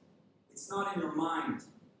gnosis. It's not in your mind.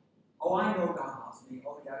 Oh, I know God loves me.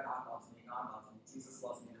 Oh, yeah, God loves me. God loves me. Jesus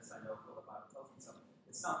loves me. This I know, for the Bible tells me so.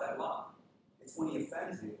 It's not that love. It's when he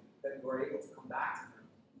offends you that you are able to come back to him,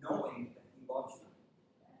 knowing that he loves you.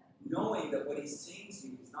 Knowing that what he's saying to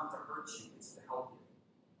you is not to hurt you, it's to help you.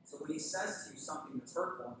 So when he says to you something that's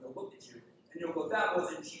hurtful, and he'll look at you, and you'll go, that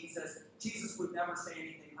wasn't Jesus. Jesus would never say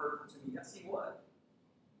anything hurtful to me. Yes, he would.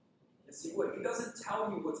 Yes, he would. He doesn't tell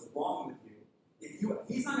you what's wrong with you.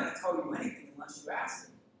 He's not going to tell you anything unless you ask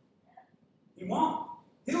him. He won't.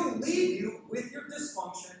 He'll leave you with your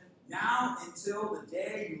dysfunction now until the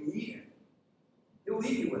day you need him. He'll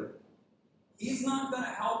leave you with it. He's not going to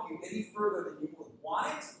help you any further than you would want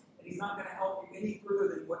it, and he's not going to help you any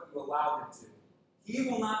further than what you allowed him to. He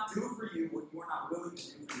will not do for you what you are not willing to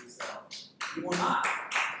do for yourself. He will not.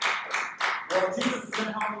 Well, Jesus is going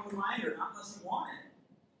to help me with my anger, not unless you want it.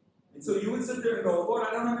 And so you would sit there and go, Lord,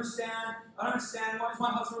 I don't understand. Why does my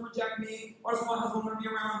husband reject me? Why does my husband want to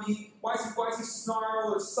be around me? Why does he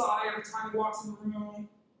snarl or sigh every time he walks in the room?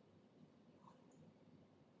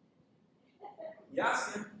 You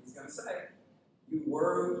ask him, he's going to say, you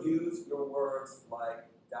use your words like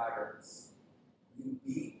daggers. You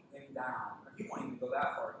beat him down. He won't even go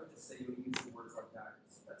that far. He'll just say you use your words like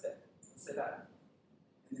daggers. That's it. He'll say that.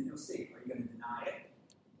 And then he'll see. Are you going to deny it?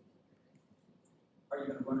 Are you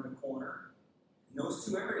going to run in the corner? And those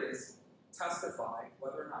two areas testify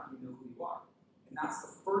whether or not you know who you are. And that's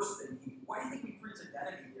the first thing. Why do you think we preach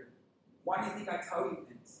identity here? Why do you think I tell you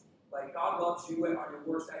things? Like, God loves you on your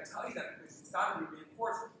worst. I tell you that because it's got to be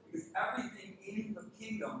reinforced. Because everything in the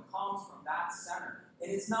kingdom comes from that center.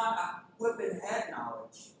 And it's not a flippant head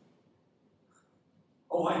knowledge.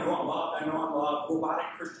 Oh, I know I'm loved. Robotic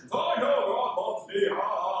Christians. Oh, I know God loves me.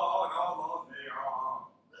 God loves me.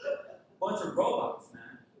 Bunch of robots,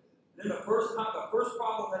 man. And then the first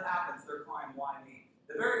problem that happens, they're crying, why me?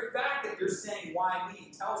 The very fact that you're saying, why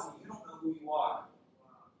me, tells me you don't know who you are.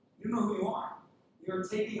 You don't know who you are. You're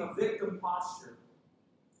taking a victim posture.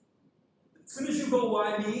 As soon as you go,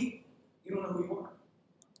 why me, you don't know who you are.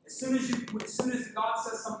 As soon as God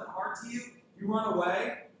says something hard to you, you run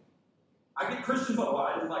away. I get Christians,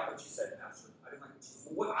 I didn't like what you said, Pastor. I didn't like what you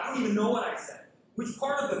said. I don't even know what I said. What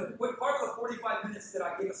part of the 45 minutes did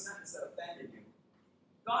I give a sentence that offended you?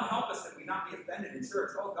 God help us that we not be offended in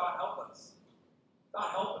church. Oh, God help us. God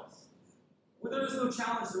help us. Where there is no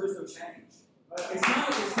challenge, there is no change. It's not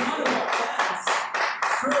an offense.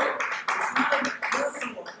 It's true. It's not a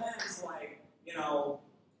personal offense like, I don't know,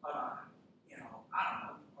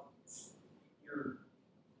 you're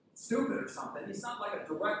stupid or something. It's not like a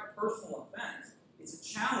direct personal offense. It's a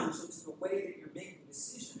challenge to the way that you're making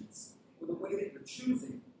decisions or the way that you're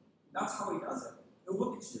choosing. That's how he does it. He'll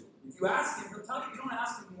look at you. If you ask him, he'll tell you. If you don't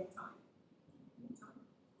ask him, he won't tell you. He won't tell you.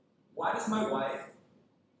 Why does my wife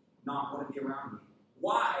not want to be around me?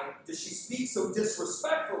 Why does she speak so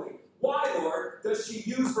disrespectfully? Why, Lord, does she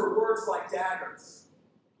use her words like daggers?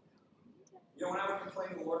 You know, when I would complain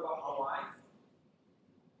to the Lord about my wife,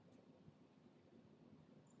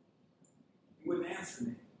 he wouldn't answer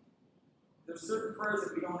me. There's certain prayers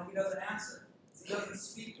that he doesn't answer. He doesn't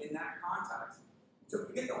speak in that context. So if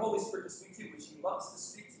you get the Holy Spirit to speak to you, which He loves to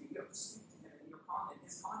speak to you, you have to speak to Him in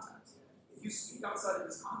His context. If you speak outside of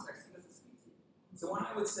His context, He doesn't speak to you. So when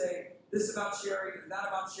I would say this about Sherry, and that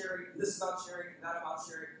about Sherry, and this about Sherry, and that about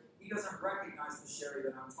Sherry, He doesn't recognize the Sherry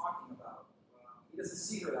that I'm talking about. He doesn't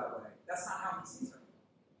see her that way. That's not how He sees her.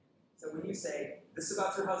 So when you say this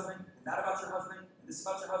about your husband, and that about your husband, and this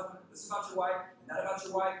about your husband, and this about your wife, and that about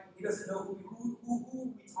your wife, He doesn't know who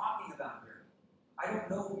we talking about here. I don't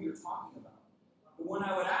know who you're talking about. But when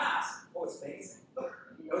I would ask, it's amazing.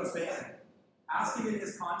 It's amazing. Ask Him in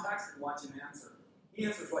His context and watch Him answer. He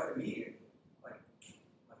answers like immediately, like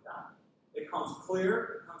that. It comes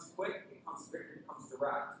clear, it comes quick, it comes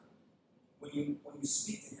direct. When you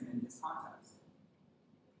speak to Him in His context.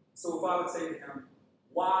 So if I would say to Him,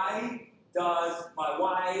 why does my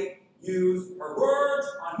wife use her words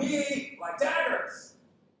on me like daggers?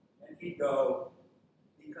 And He'd go,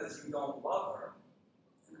 because you don't love her.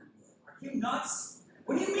 Are you nuts?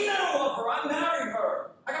 What do you mean I don't love her? I married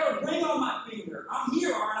her. I got a ring on my finger. I'm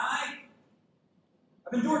here, aren't I?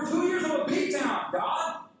 I've endured 2 years of a beatdown,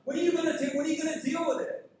 God. What are you going to do? When are you going to deal with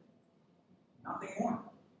it? Nothing more.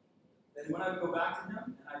 Then when I would go back to Him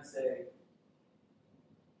and I'd say,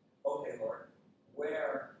 okay, Lord,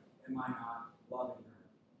 where am I not loving her?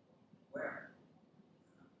 Where?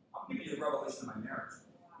 I'll give you the revelation of my marriage.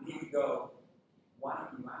 And He would go, why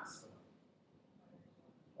don't you ask for them?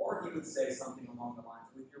 Or He would say something along the lines,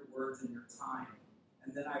 with your words and your time.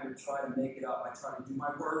 And then I would try to make it up. I'd try to do my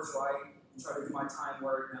words right and try to do my time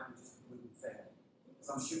work, and that would just completely fail. Because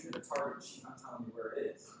I'm shooting at a target and she's not telling me where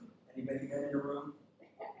it is. Anybody been in your room?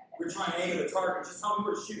 We're trying to aim at a target. Just tell me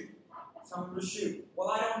where to shoot. Tell me where to shoot. Well,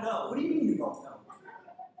 I don't know. What do you mean you don't know?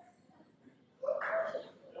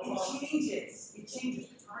 It changes. It changes.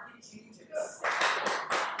 The target changes.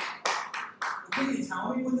 Can you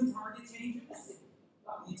tell me when the target changes?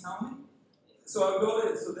 Can you tell me? So I would go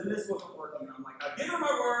in. So then this wasn't working. I'm like, I give her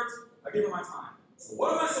my words. I give her my time. So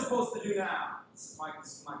what am I supposed to do now? This is my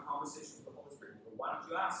conversation with the Holy Spirit. Well, why don't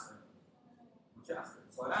you ask her? Why don't you ask her?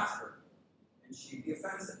 So I'd ask her. And she'd be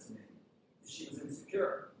offensive to me. If she was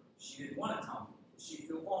insecure. She didn't want to tell me. She'd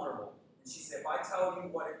feel vulnerable. And she said, if I tell you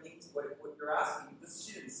what it means, what you're asking,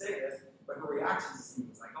 she didn't say this, but her reaction to me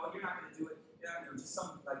was like, oh, you're not going to do it. Yeah, just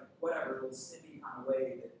some, like, whatever, little snippy kind of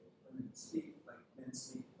way that women speak, like men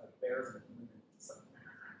speak, like bears and women.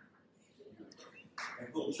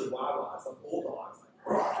 Like little chihuahuas, like bulldogs.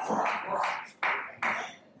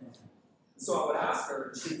 So I would ask her,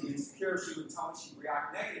 and she'd be insecure, she would tell me, she'd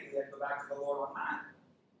react negatively, I'd go back to the Lord on that.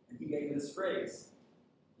 And He gave me this phrase.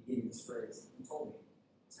 He told me,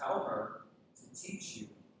 tell her to teach you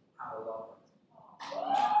how to love her.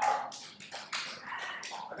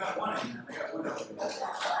 I got one in there. I got one over there.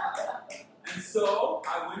 And so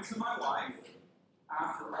I went to my wife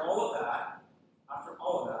after all of that,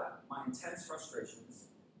 my intense frustrations.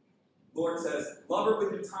 Lord says, love her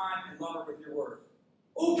with your time and love her with your word.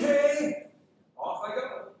 Okay. Off I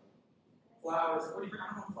go. Flowers. What do you bring? I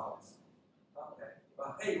don't know flowers. Okay.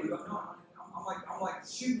 Hey, we go. No, I'm like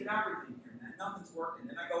shooting at everything here, man. Nothing's working.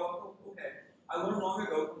 And I go, oh, okay. I learned long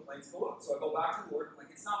ago complaints go up. So I go back to the Lord. I'm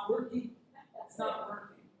like, it's not working. It's not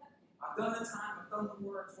working. I've done the time. I've done the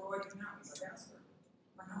work. So what do I do now? He's like, ask her.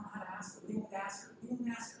 I'm like, I don't know how to ask her. What do you want me to ask her? What do you want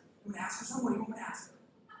me to ask her? You want me to ask her something? What do you want me to ask her?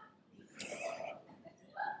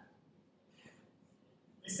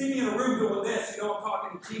 You see me in a room doing this, you know I'm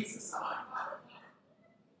talking to Jesus. Is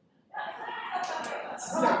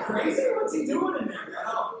that crazy? What's he doing in there? I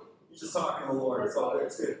know. He's just talking to the Lord. It's all good.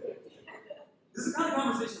 It's good. This is the kind of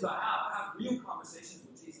conversations I have. I have real conversations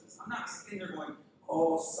with Jesus. I'm not sitting there going,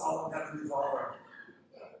 oh, solemn heavenly Father.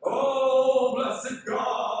 Oh, blessed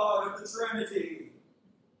God of the Trinity.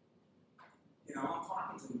 You know, I'm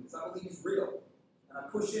talking to Him because I believe He's real. And I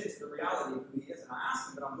push into the reality of who He is. And I ask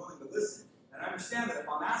Him, but I'm willing to listen. And I understand that if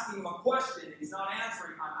I'm asking Him a question and He's not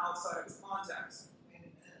answering, I'm outside of His context.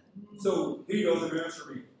 So He doesn't answer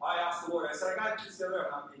me. I asked the Lord, I said, I got this the other,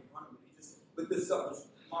 I'm not making fun of it. He just put this up, just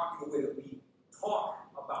mocking the way that we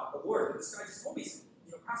talk about the Lord. But this guy just told me,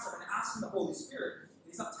 you know, Pastor, I'm asking the Holy Spirit,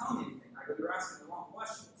 and He's not telling me anything. I go, you're asking the wrong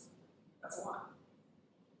questions. That's why.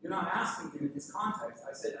 You're not asking Him in His context.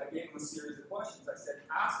 I said, I gave Him a series of questions. I said,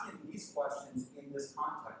 ask Him these questions in this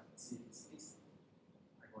context and see if He speaks.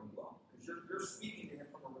 I go, you will. Because you're speaking to Him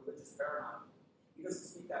from a religious paradigm. He doesn't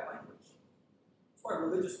speak that language. That's why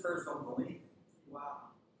religious prayers don't go anything.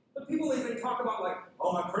 Wow. But people, they talk about like,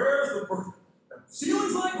 oh, my prayers, the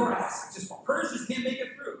ceiling's like brass. My prayers just can't make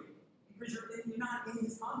it through. Because you're not in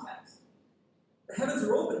His context. The heavens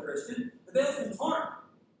are open, Christian. The veil's been torn.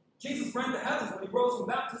 Jesus rent the heavens when He rose from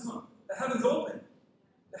baptism. The heavens open.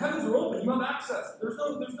 The heavens are open. You have access. There's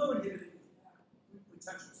no inhibiting.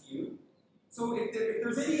 potential to you. So if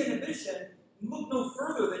there's any inhibition, look no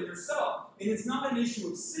further than yourself. And it's not an issue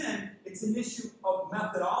of sin, it's an issue of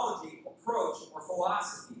methodology, approach, or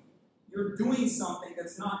philosophy. You're doing something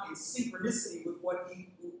that's not in synchronicity with what he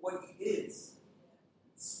is.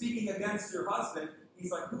 Speaking against your husband,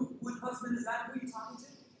 he's like, what husband is that? Who are you talking to?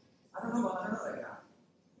 I don't know that guy.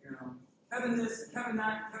 You know, Kevin this, Kevin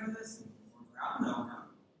that, Kevin this. I don't know him.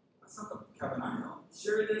 That's not the Kevin I know.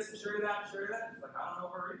 Sherry this, Sherry that, Sherry that. He's like, I don't know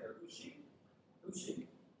her either. Who's she? Who's she?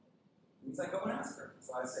 He's like, go and ask her.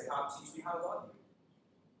 So I say, teach me how to love you.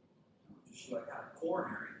 Does she like have a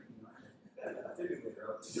coronary? You know, typically they're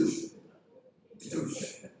like, Doosh.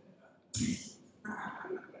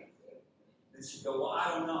 Then she'd go, well,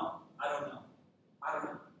 I don't know.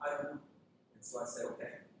 And so I say,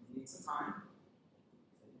 okay, you need some time.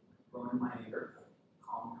 Growing in my anger,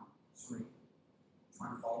 calm down, serene,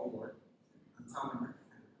 trying to follow the Lord. I'm telling her.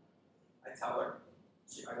 I tell her.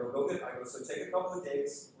 I go good. I go, so take a couple of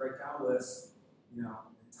days, write down a list, you know,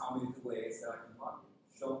 and tell me the ways that I can love you.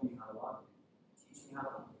 Show me how to love you. Teach me how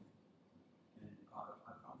to love you. And I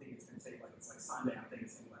don't think it's going to take, it's like Sunday. I'm thinking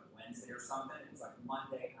it's going to be like Wednesday or something. It's like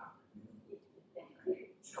Monday afternoon. Right?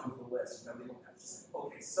 She comes with a list. She's like,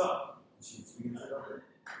 okay, so. And she begins to go there.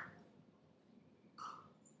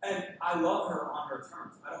 And I love her on her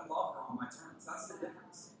terms. I don't love her on my terms. That's the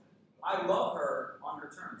difference. I love her on her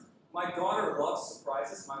terms. My daughter loves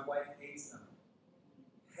surprises. My wife hates them.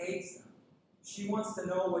 She wants to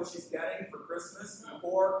know what she's getting for Christmas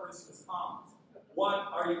before Christmas comes. What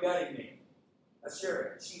are you getting me? That's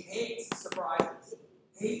Sherry. She hates surprises.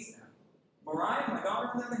 Hates them. Mariah, my daughter,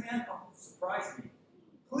 on the other hand, surprise me.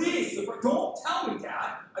 Please, don't tell me,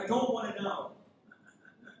 Dad. I don't want to know.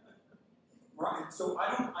 Right? So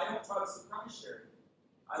I don't try to surprise Sherry.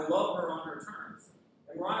 I love her on her terms.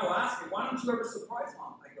 And Mariah will ask me, why don't you ever surprise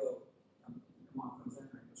Mom? I go, Mom comes in,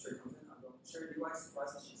 Sherry comes in, I go, Sherry, do you like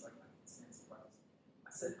surprises? She's like, I can't stand surprises. I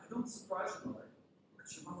said, I don't surprise your mother,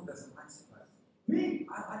 because your mother doesn't like surprises. Me,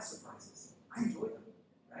 I like surprises. I enjoy them,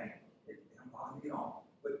 right? It don't bother me at all.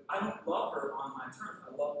 But I don't love her on my terms.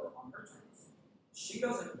 I love her on her terms. She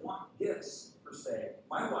doesn't want gifts, per se.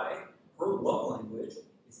 My wife, her love language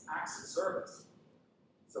is acts of service.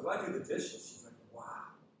 So if I do the dishes, she's like,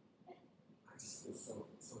 wow, I just feel so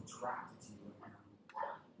attracted to you right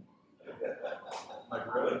now. Like,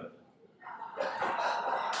 really?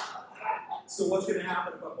 So what's going to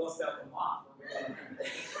happen if I bust out the mop?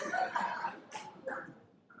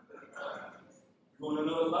 You want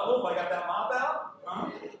another level if I got that mop out?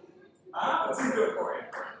 Huh? What's he doing for you?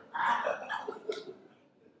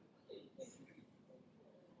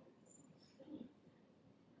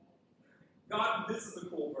 God, this is a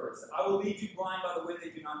cool verse. I will lead you blind by the way they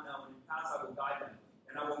do not know, and in paths I will guide them,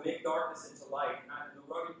 and I will make darkness into light, and the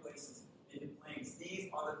rugged places into plains. These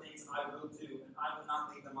are the things I will do, and I will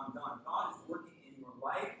not leave them undone. God is working in your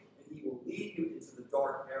life, and He will lead you into the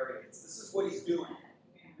dark areas. This is what He's doing.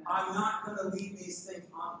 I'm not going to leave these things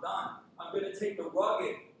undone. I'm going to take the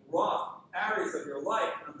rugged, rough areas of your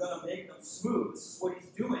life, and I'm going to make them smooth. This is what He's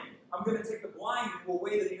doing. I'm going to take the blind into a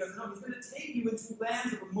way that He doesn't know. He's going to take you into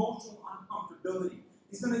lands of emotional uncomfortability.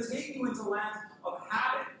 He's going to take you into lands of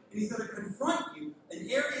habit, and He's going to confront you in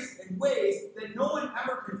areas and ways that no one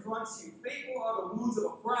ever confronts you. Faithful are the wounds of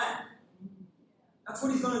a friend. That's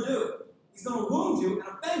what He's going to do. He's going to wound you and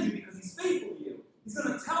offend you because He's faithful to you. He's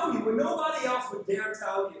going to tell you what nobody else would dare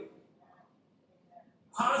tell you.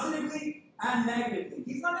 Positively and negatively.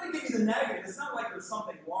 He's not going to give you the negative. It's not like there's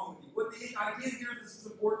something wrong with you. What the idea here is, this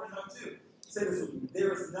is important to know too. Say this with me.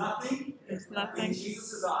 There is nothing in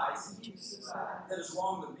Jesus' eyes that is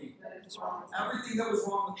wrong with me. Everything that was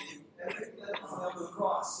wrong with me was nailed to the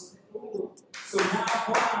cross. So now,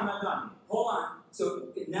 hold on, I'm not done. Hold on.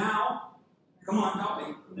 So now, come on, help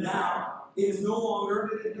me. Now, it is no longer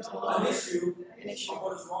an issue of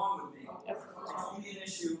what is wrong with me. It's only an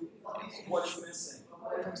issue of what is missing.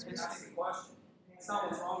 That's the question. It's not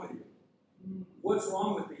what's wrong with you. What's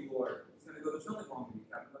wrong with me, Lord? He's going to go, there's nothing wrong with you,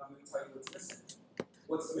 Captain, but I'm going to tell you what's missing.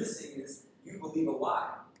 What's missing is you believe a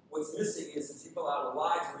lie. What's missing is that you allow a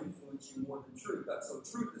lie to influence you more than truth. So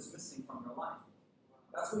truth is missing from your life.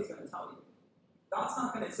 That's what He's going to tell you. God's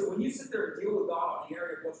not going to, so when you sit there and deal with God on the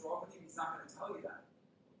area of what's wrong with you, He's not going to tell you that.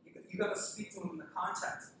 You got to speak to Him in the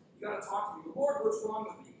context. You got to talk to Him. Lord, what's wrong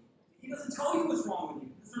with me? He doesn't tell you what's wrong with you,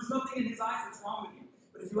 because there's nothing in His eyes that's wrong with you.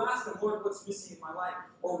 But if you ask Him, Lord, what's missing in my life?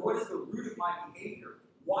 Or what is the root of my behavior?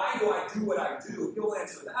 Why do I do what I do? He'll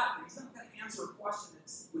answer that. But He's not going to answer a question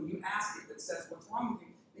that's, when you ask it, that says, what's wrong with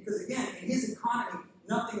you? Because again, in His economy,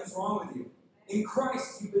 nothing is wrong with you. In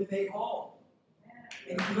Christ, you've been made whole.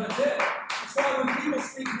 And that's it. That's why when people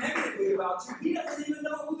speak negatively about you, he doesn't even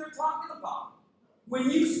know who they're talking about. When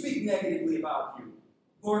you speak negatively about you,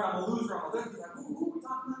 Lord, I'm a loser, I'm a loser, like, who are we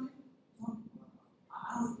talking about?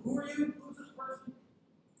 Who are you? Who's this person?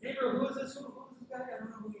 Gabriel, who is this? Who's this guy? I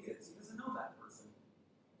don't know who he is. He doesn't know that person.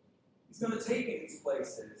 He's going to take you these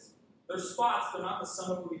places. They're spots, they're not the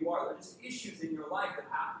sum of who you are. They're just issues in your life that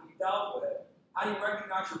have to be dealt with. How do you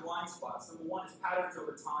recognize your blind spots? Number one is patterns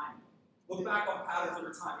over time. Look back on patterns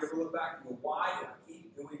over time. You ever look back and go, why do I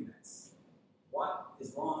keep doing this? What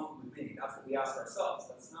is wrong with me? That's what we ask ourselves.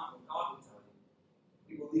 That's not what God will tell you.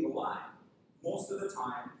 We believe a lie. Most of the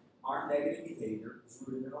time, our negative behavior is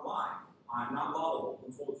rooted in a lie. I'm not lovable.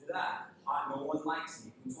 Who told you that? No one likes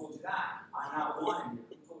me. Who told you that? I'm not wanted here.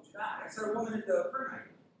 Who told you that? I said a woman at the prayer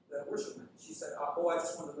night, the worship night. She said, I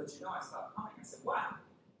just wanted to let you know I stopped coming. I said, why?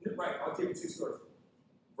 Right, I'll give you two stories.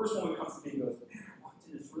 First one comes to me and goes, man, I walked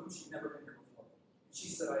in this room. She'd never been here before. And she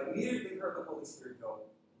said, I immediately heard the Holy Spirit go,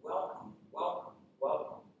 welcome, welcome,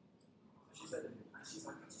 welcome. So she said to me, and she's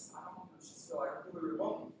like, I don't know. She's still like, I feel really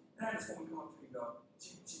welcome. And I just want to come up to me and go,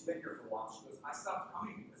 she's been here for a while. She goes, I stopped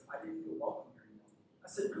coming because I didn't feel welcome here anymore. I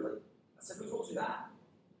said, really? I said, who told you that?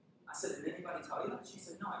 I said, did anybody tell you that? She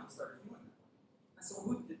said, no, I just started feeling that. I said,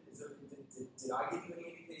 well, did I give you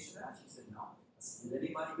any indication of that? She said, no. I said, did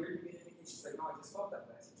anybody here give you an indication? She said, no, I just felt that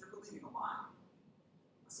way. I said, you're believing a lie.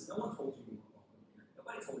 I said, no one told you you were welcome here.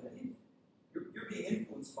 Nobody told you anything. You're being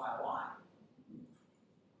influenced by a lie.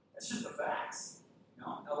 That's just the facts. You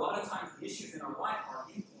know? A lot of times the issues in our life are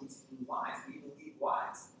influenced through lies. We believe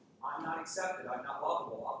lies. I'm not accepted. I'm not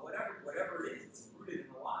lovable. Whatever it is, it's rooted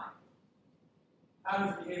in a lie.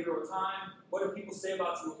 Patterns of behavior over time. What do people say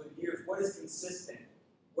about you over the years? What is consistent?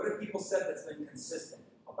 What have people said that's been consistent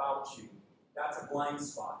about you? That's a blind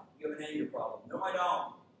spot. You have an anger problem. No, I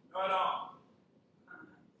don't. No, I don't.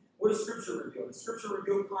 What does Scripture reveal? Does Scripture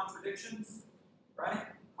reveal contradictions?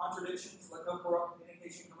 Right? Contradictions. Let no corrupt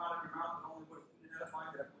communication come out of your mouth, and only what is good and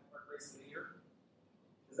edifying, that I point my grace to the ear.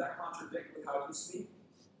 Does that contradict with how you speak?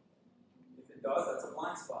 If it does, that's a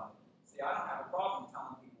blind spot. See, I don't have a problem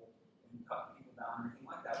telling people and cutting people down or anything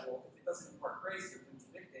like that. Well, if it doesn't impart grace, you're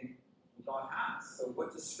contradicting what God has. So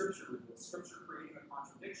what does Scripture reveal? Scripture creating a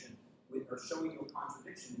contradiction or showing you a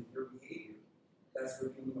contradiction with your behavior. That's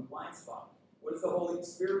revealing a blind spot. What is the Holy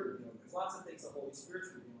Spirit revealing? There's lots of things the Holy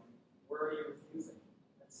Spirit's revealing. Where are you refusing?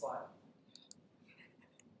 Next slide.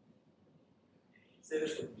 Say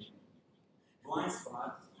this with me. Blind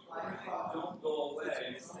spots don't go away on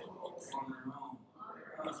their own.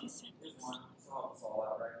 Here's one. Solve this all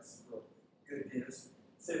out, right? This is real good news.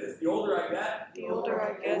 Say this. The older I get,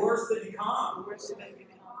 the worse they become. True.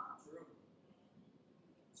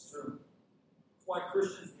 It's true. That's why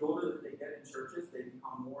Christians, the older that they get in churches, they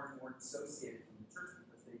become more and more dissociated from the church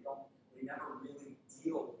because they never really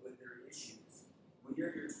deal with their issues. When you're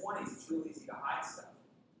in your 20s, it's real easy to hide stuff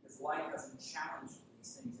because life hasn't challenged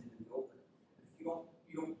these things into the open. If you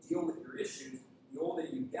don't deal with your issues, the older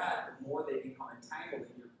you get, the more they become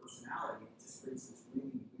entangled in your personality. It just creates this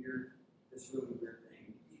really weird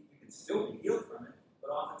thing. You can still be healed from it, but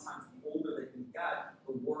oftentimes the older that you get,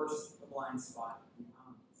 the worse the blind spot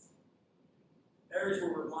becomes. Areas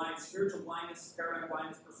where we're blind: spiritual blindness, paradigm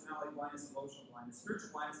blindness, personality blindness, emotional blindness.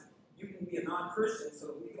 Spiritual blindness, you can be a non-Christian,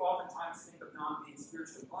 so we oftentimes think of not being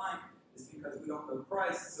spiritually blind is because we don't know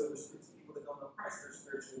Christ. So there's people that don't know Christ, they're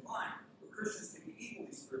spiritually blind. But Christians can be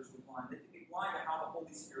equally spiritually blind. They can be blind to how the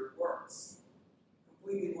Holy Spirit works.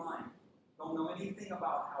 Completely blind. Don't know anything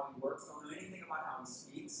about how he works, don't know anything about how he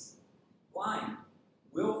speaks. Blind.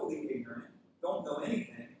 Willfully ignorant, don't know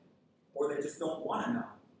anything, or they just don't want to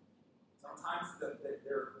know. Sometimes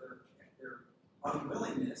their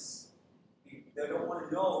unwillingness, they don't want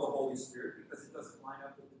to know the Holy Spirit because it doesn't line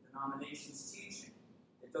up with the denomination's teaching.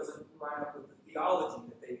 It doesn't line up with the theology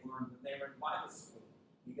that they learned when they were in Bible school.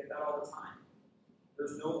 You get that all the time.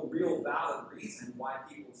 There's no real valid reason why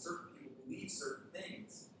certain people believe certain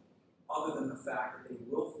things other than the fact that they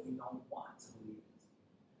willfully don't want to believe it.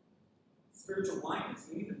 Spiritual blindness,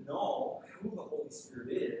 we need to know who the Holy Spirit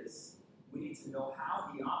is. We need to know how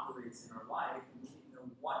he operates in our life. And we need to know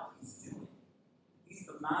what he's doing. He's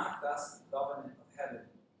the manifest government of heaven.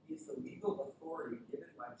 He is the legal authority given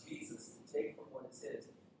by Jesus to take from what is his.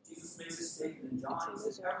 Jesus makes a statement in John. He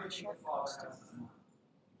says, everything the Father has is mine.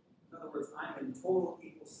 In other words, I'm in total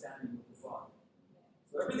equal standing with the Father.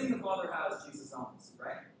 So everything the Father has, Jesus owns,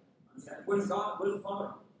 right? Understand? What does the Father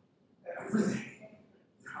own? Everything.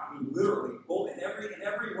 I mean, literally, in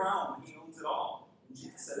every realm, he owns it all. And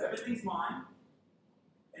Jesus said, everything's mine,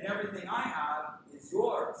 and everything I have is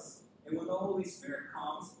yours. And when the Holy Spirit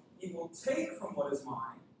comes, he will take from what is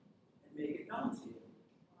mine and make it known to you.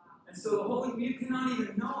 And so you cannot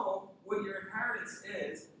even know what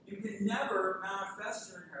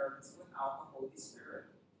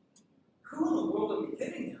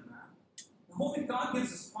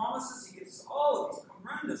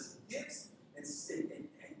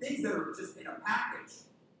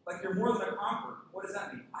Like you're more than a conqueror. What does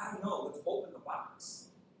that mean? I don't know. Let's open the box.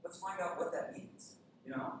 Let's find out what that means.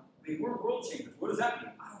 You know? I mean, we're world changers. What does that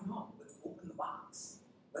mean? I don't know. Let's open the box.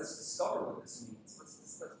 Let's discover what this means. Let's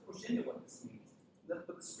push into what this means. But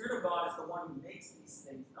the Spirit of God is the one who makes these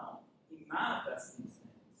things known. He manifests these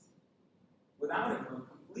things. Without Him, we're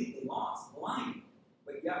completely lost, blind.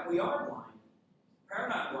 But yet we are blind.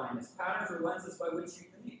 Paradigm blindness, patterns or lenses by which you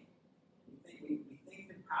think. We think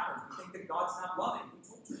in patterns. We think that God's not loving. Who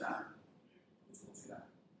told you that? Who told you that?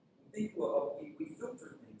 We think we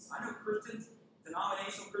filter things. I know Christians,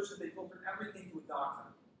 denominational Christians, they filter everything through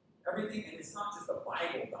doctrine. Everything, and it's not just a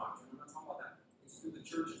Bible doctrine. I'm not talking about that. It's through the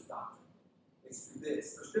church's doctrine. It's through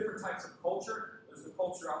this. There's different types of culture. There's the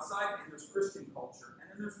culture outside, and there's Christian culture, and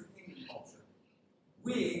then there's the kingdom culture.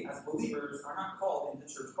 We, as believers, are not called into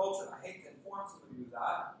church culture. I hate to inform some of you of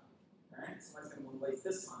that. Right? Somebody's going to want to lay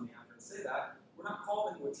fists on me after I say that. We're not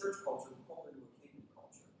called into a church culture. We're called into a kingdom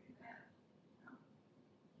culture. Yeah.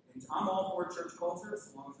 And I'm all for church culture as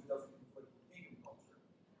long as it doesn't conflict with kingdom culture.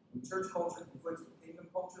 When church culture conflicts with kingdom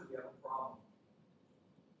culture, we have a problem.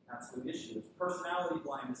 That's the issue. It's personality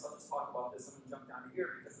blindness. I'll just talk about this. I'm going to jump down to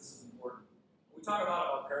here because this is important. We talk a lot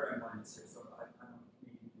about paradigm blindness here, so I don't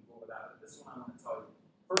need to go over that. But this one I want to tell you.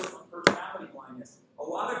 First one, personality blindness. A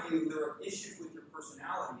lot of you, there are issues with your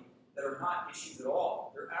personality that are not issues at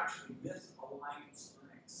all. They're actually misaligned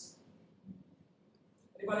strengths.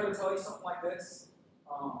 Anybody ever tell you something like this?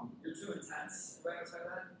 You're too intense. Anybody ever say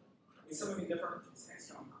that? I mean, some of you different.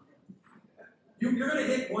 You're going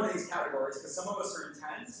to hit one of these categories because some of us are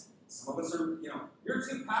intense. Some of us are, you're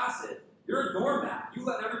too passive. You're a doormat. You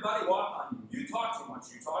let everybody walk on you. You talk too much.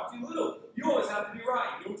 You talk too little. You always have to be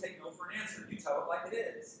right. You don't take no for an answer. You tell it like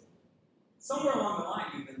it is. Somewhere along the line,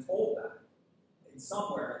 you've been told that. In some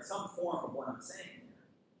form of what I'm saying here.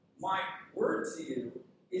 My word to you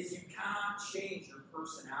is you cannot change your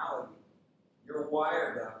personality. You're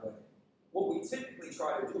wired that way. What we typically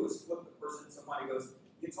try to do is flip the person. Somebody goes,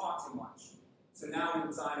 you talk too much. So now we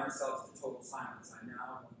resign ourselves to total silence. I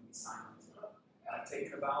now want to be silent. I've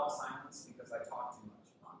taken a vow of silence because I talk too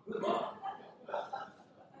much. Good luck.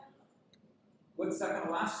 What's that going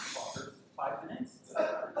to last you, Father? 5 minutes? It's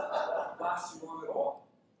not going to last you long at all.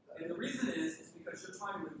 And the reason is because you're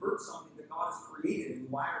trying to invert something that God has created and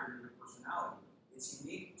wired into your personality. It's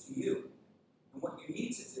unique to you. And what you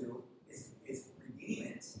need to do is redeem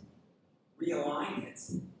it, realign it,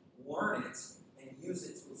 learn it, and use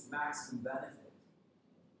it to its maximum benefit.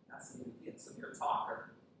 That's the idea. So if you're a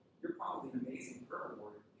talker, you're probably an amazing prayer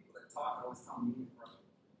warrior. People that talk always tell me you need to pray.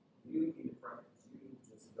 You need to pray. You need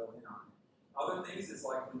to just go in on it. Other things is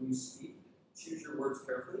like when you speak, choose your words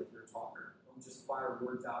carefully if you're a talker. Don't just fire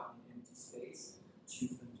words out in empty space.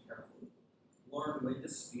 Choose them carefully. Learn when to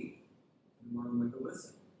speak and learn when to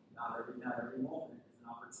listen. Not every moment is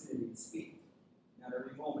an opportunity to speak. Not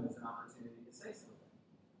every moment is an opportunity to say something.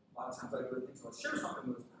 A lot of times I go to things like, share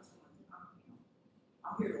something with us, Pastor.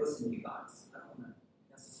 I'm here to listen to you guys. I don't want to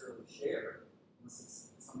necessarily share unless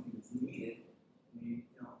it's something that's needed.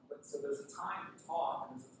 But so there's a time to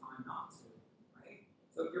talk and there's a time not to, right?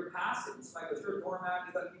 So if you're passive, it's like if you're a doormat,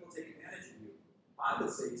 you let people take advantage of you. I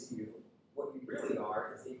would say to you, what you really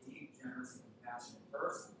are is a deep, generous, and compassionate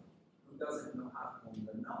person who doesn't know how to own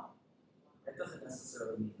the no. That doesn't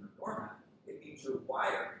necessarily mean you're a doormat. It means you're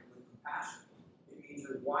wired with compassion. It means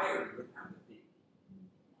you're wired with empathy.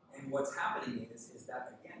 And what's happening is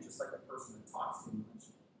that, again, just like a person that talks too much,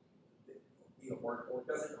 or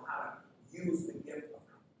doesn't know how to use the gift of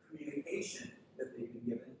communication that they've been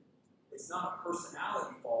given, it's not a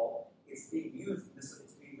personality fault, it's being used,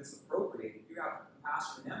 it's being misappropriated. You have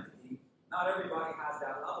compassion and empathy. Not everybody has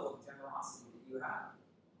that level of generosity that you have.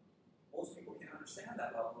 Most people can't understand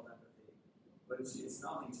that level of empathy, but it's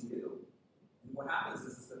nothing to you. And what happens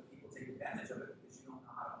is that people take advantage of it because you don't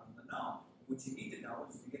know how to own the no. What you need to know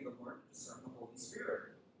is begin to learn to discern the Holy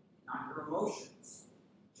Spirit, not your emotions.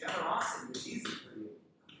 Generosity is easy for you.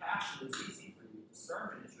 Compassion is easy for you.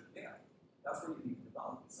 Discernment is your gift. That's where you need to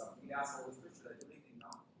develop yourself. You need to ask the Holy Spirit, should I do anything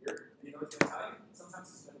now? Here? And you know what he's going to tell you? Sometimes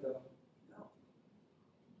he's going to go, no.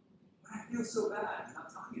 But I feel so bad. He's not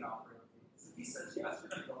telling you to operate on faith. Because if he says yes, you're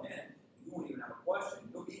going to go in, and you won't even have a question.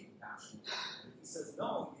 You'll be compassionate. If he says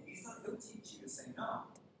no, he'll teach you to say no.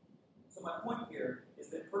 So my point here is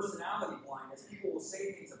that personality blindness, people will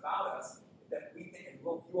say things about us that we think, and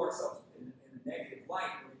we'll view ourselves in a negative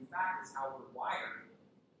light, when in fact it's how we're wired.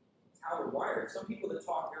 It's how we're wired. Some people that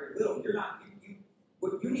talk very little,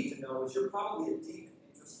 what you need to know is you're probably a deep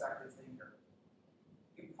introspective thinker.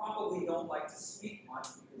 You probably don't like to speak much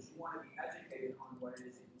because you want to be educated on what it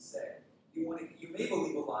is that you say. You may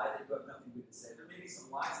believe a lie that you have nothing good to say. There may be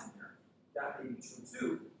some lies in there. That may be true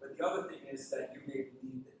too, but the other thing is that you may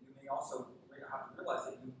believe that you may also have to realize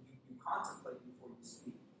that you contemplate before you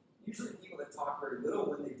speak. Usually people that talk very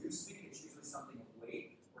little, when they do speak, it's usually something of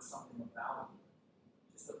weight or something of value.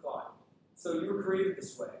 Just a thought. So you were created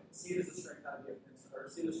this way. See it as a strength, not a gift. Or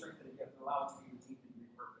see the strength and a gift and allow it to be redeemed and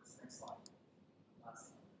repurposed. Next slide.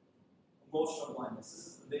 Last slide. Emotional blindness. This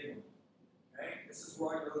is the big one. Okay? This is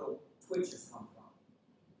where your little twitches come from.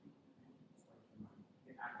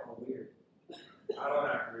 You act all weird. I don't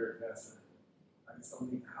act weird, Pastor. I just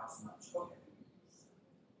don't leave the house much. Okay.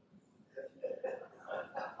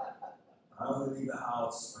 I only leave the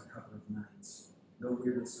house a couple of nights. No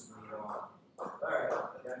weirdness with me at all. Alright,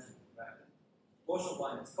 got you. Emotional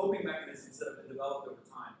blindness. Coping mechanisms that have been developed over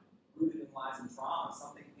time, rooted in lies and trauma.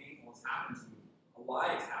 Something painful has happened to you. A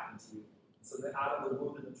lie has happened to you. So that out of the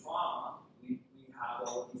wound and the trauma, we have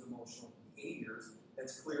all of these emotional behaviors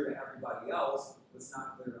that's clear to everybody else, but it's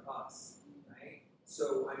not clear to us. Right?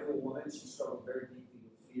 So I knew a woman, she struggled very deeply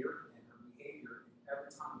with fear, and her behavior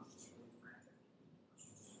every time was just really frantic.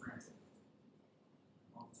 She was just frantic.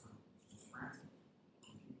 All the time. She was just frantic.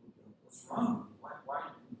 And people would go, what's wrong with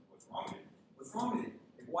you? What's wrong with you? What's wrong with you?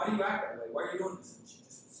 Like, why do you act that way? Why are you doing this? And she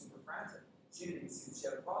just was super frantic. She didn't even see that she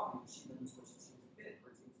had a problem because she didn't know what she was a kid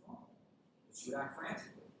or it was wrong. But she would act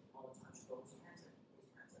frantically all the time. She thought it was frantic. It was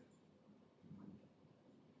frantic.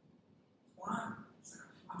 What's going on? She's like,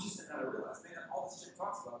 I'm just sitting there. I realized, man, all this shit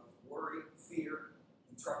talks about is worry, fear,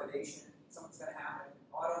 trepidation. Something's going to happen.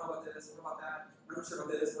 Oh, I don't know about this. What about that? I'm not sure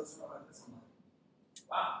about this. What's wrong about this? I'm like,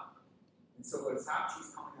 wow. And so what's happened,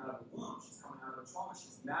 she's coming out of the womb. She's coming out of the trauma.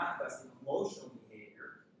 She's manifesting emotional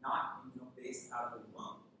behavior, not based out of the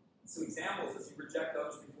womb. And so examples is you reject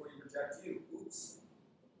others before you reject you. Oops.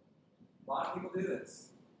 A lot of people do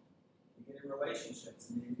this. They get in relationships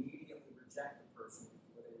and they immediately reject the person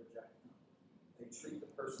before they reject them. They treat the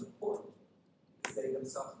person poorly because they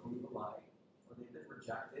themselves believe a lie, or they've been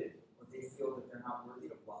rejected, or they feel that they're not worthy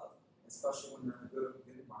of love, especially when they're in a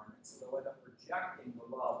good environment. So they'll end up rejecting the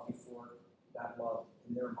love before that love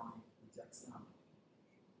in their mind rejects them.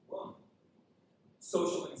 Well,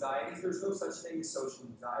 social anxieties. There's no such thing as social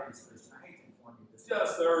anxieties, Christian. I hate to inform you of this.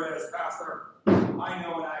 Yes, there is, Pastor. I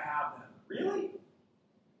know and I have them. Really?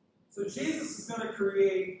 So Jesus is going to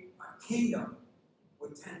create a kingdom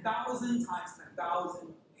with 10,000 times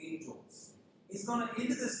 10,000 angels. He's going to,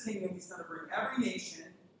 into this kingdom, he's going to bring every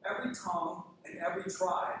nation, every tongue, and every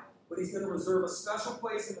tribe. But he's going to reserve a special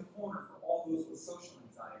place in the corner for all those with social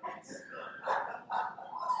anxieties.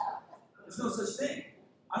 There's no such thing.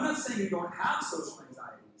 I'm not saying you don't have social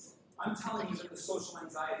anxieties. I'm telling you that the social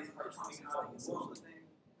anxieties are coming out of the womb.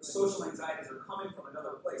 The social anxieties are coming from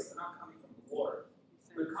another place. They're not coming from the Lord.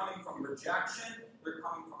 They're coming from rejection. They're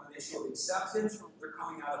coming from an issue of acceptance. They're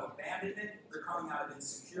coming out of abandonment. They're coming out of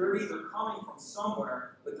insecurity. They're coming from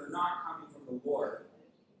somewhere, but they're not coming from the Lord.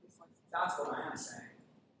 That's what I am saying.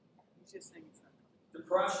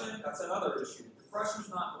 Depression, that's another issue. Depression's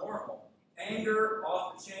not normal. Anger,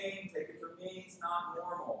 off the chain, take it from me, it's not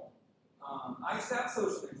normal. I used to have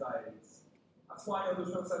social anxieties. That's why I know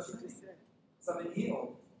there's no such thing. So I've been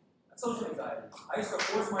healed. That's social anxiety. I used to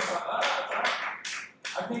force myself,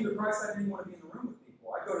 I came to Christ, I didn't even want to be in the room with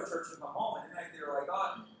people. I'd go to church and come home, and they were like,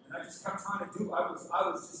 God, and I just kept trying to do, I was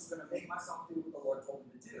just going to make myself do what the Lord told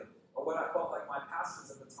me to do. Or what I felt like my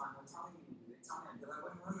pastors at the time were telling me to do. They tell me, I'd be like,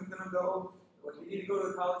 when are we going to go? Like, you need to go to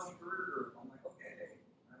the college and career group. I'm like, okay.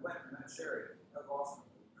 And I went and met Sherry. That was awesome.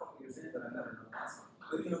 A couple years in, but I met her in the last one.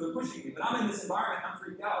 But, they're pushing me. But I'm in this environment, I'm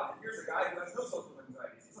freaked out. And here's a guy who has no social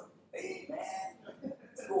anxieties. He's like, hey, man,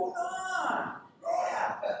 what's going on?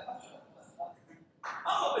 Yeah.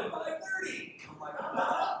 I'm up at 5:30. I'm like, I'm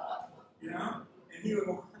not. And he'd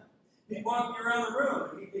walk me around the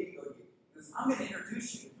room. And he goes, I'm going to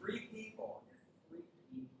introduce you to 3 people. And it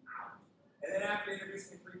freaked me out. And then after he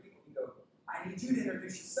introduced me to 3 people, he'd go, I need you to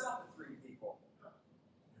introduce yourself to 3 people.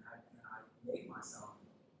 And I made myself.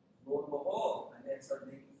 Lo and behold, I then started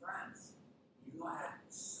making friends. Even though I had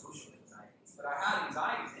social anxieties. But I had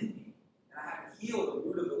anxieties in me. And I had to heal the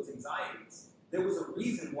root of those anxieties. There was a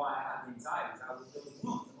reason why I had the anxieties. I was healing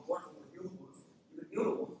wounds. And the Lord will heal the wounds. You can heal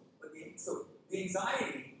the wounds. But the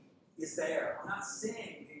anxiety is there. I'm not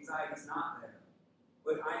saying the anxiety is not there.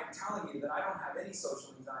 But I am telling you that I don't have any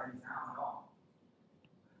social anxieties now at all.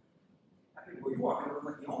 Well, you walk in the room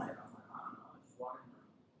like you own it. I'm like, I don't know, I'm just walking in the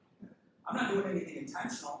room. I'm not doing anything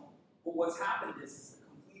intentional, but what's happened is the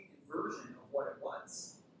complete inversion of what it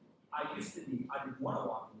was. I didn't want to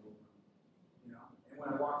walk into a room, and when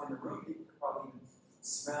I walked in the room, people could probably even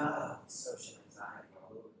smell social anxiety all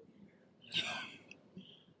over me.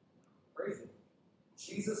 Crazy.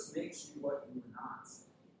 Jesus makes you what you are not.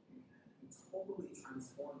 He totally transforms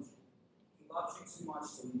transformed you. He loves you too much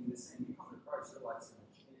to leave you the same. You come to Christ, your life's going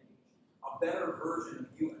to change. A better version of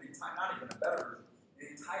you, not even a better version, an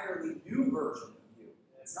entirely new version of you.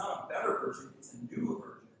 It's not a better version, it's a new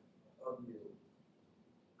version of you.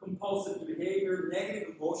 Compulsive behavior,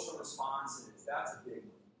 negative emotional responses. That's a big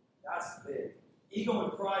one. That's big. Ego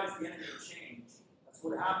and pride is the enemy of change. That's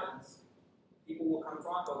what happens. People will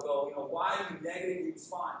confront, they'll go, why do you negatively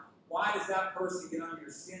respond? Why does that person get under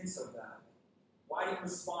your skin so bad? Why do you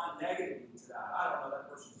respond negatively to that? I don't know, that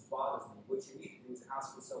person just bothers me. What you need to do is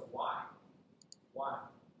ask yourself, why? Why?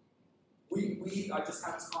 I just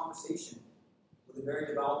had this conversation with a very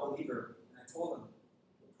devout believer, and I told him,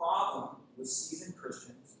 the problem with seasoned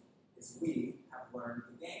Christians is we have learned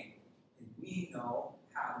the game, and we know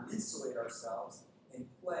how to insulate ourselves and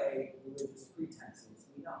play religious pretenses.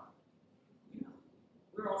 We know.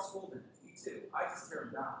 We're all schooled in it. Me too. I just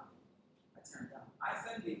tear them down. I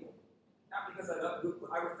offend people. Not because I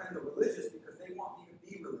offend the religious, because they want me to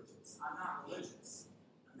be religious. I'm not religious.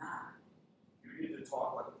 I'm not. You need to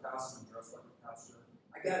talk like a pastor and dress like a pastor.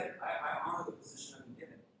 I get it. I honor the position I've been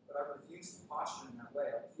given. But I refuse to posture in that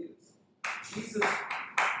way. I refuse. Jesus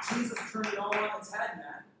turned it all on its head,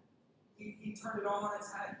 man. He turned it all on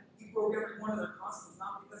its head. He broke every one of their customs,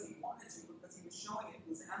 not because he wanted to, but because he was showing it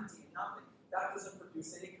was empty and nothing. That doesn't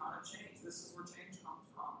produce any kind of change. This is where change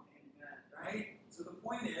comes from. Amen. Right? So the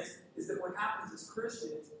point is that what happens as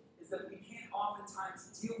Christians is that we can't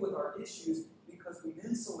oftentimes deal with our issues because we've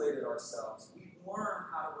insulated ourselves. We've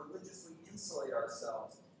learned how to religiously insulate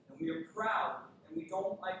ourselves. And we are proud, and we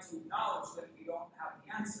don't like to acknowledge that we don't have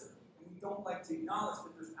the answer. And we don't like to acknowledge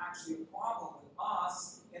that there's actually a problem with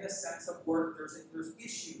us in a sense of where there's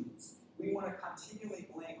issues. We want to continually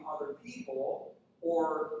blame other people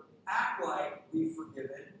or act like we've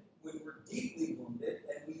forgiven when we're deeply wounded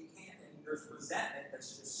and we can't, and there's resentment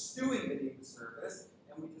that's just stewing beneath the surface,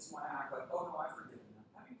 and we just want to act like, oh no, I've forgiven them.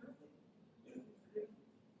 Have you really? Really forgiven?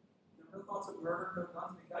 No thoughts of murder, no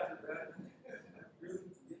guns, because you're bad. Really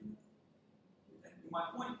forgiven? And my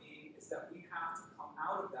point being is that we have to come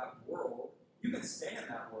out of that world. You can stay in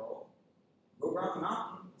that world. Go around the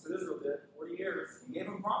mountain. That's what Israel did. 40 years. He gave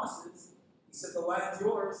them promises. He said, the land's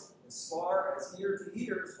yours. As far as here to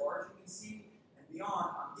here, as far as you can see and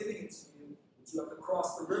beyond, I'm giving it to you. But you have to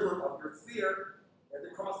cross the river of your fear. You have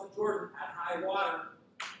to cross the Jordan at high water.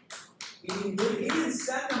 He didn't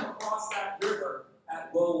send them across that river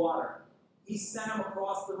at low water. He sent them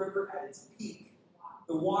across the river at its peak.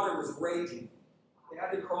 The water was raging. They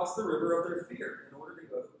had to cross the river of their fear in order to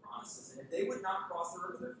go to the promises. And if they would not cross the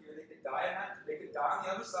river of their fear, they could die on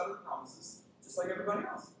the other side of the promises, just like everybody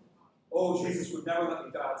else. Oh, Jesus would never let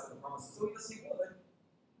me die outside the promises. So yes, he would.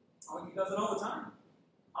 Oh, he does it all the time.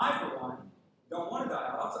 I, for one, don't want to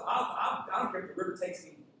die. I don't care if the river takes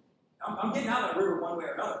me. I'm getting out of that river one way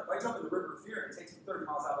or another. If I jump in the river of fear and it takes me 30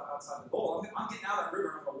 miles outside the goal, I'm getting out of that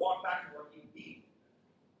river and I'm going to walk back to where I need to be.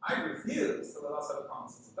 I refuse to live outside the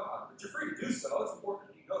promises of God. But you're free to do so. It's important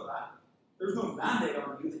that you know that. There's no mandate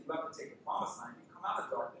on you that you have to take the promised land. You come out of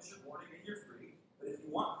darkness, you're born again, you're free. But if you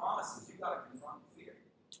want promises, you've got to confront fear.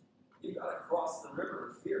 You've got to cross the river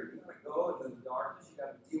of fear. You've got to go into the darkness. You've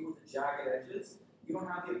got to deal with the jagged edges. You don't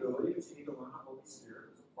have the ability, but you need to learn the Holy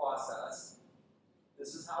Spirit. It's a process.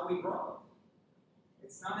 This is how we grow.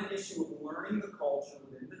 It's not an issue of learning the culture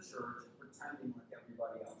within the church and pretending like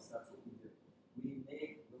everybody else. That's what we do. We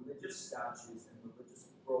make religious statues and religious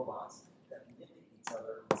robots that mimic each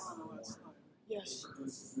other on Sunday morning. Yes. It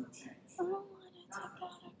produces no change. I don't want to take out a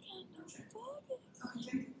No change. candle. Nothing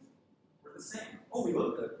changes. We're the same. Oh, we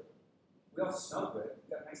look good. We all smell good.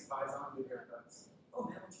 We got nice ties on, good haircuts. Oh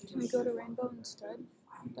man, Can we go to Rainbow instead?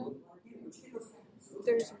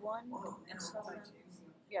 There's one in Southern.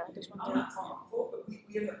 Yeah, there's one I'm there. not talking about but we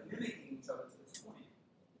end up mimicking each other to this point.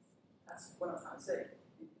 That's what I'm trying to say.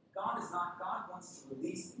 God wants to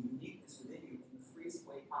release the uniqueness within you in the freest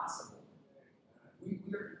way possible.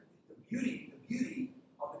 We're the beauty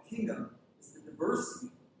of the kingdom is the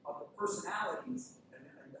diversity of the personalities and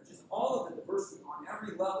just all of the diversity on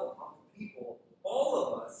every level of the people, all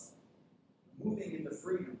of us moving into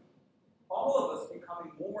freedom. All of us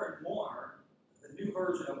becoming more and more the new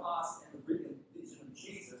version of us and the vision of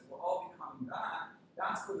Jesus. We're all becoming that.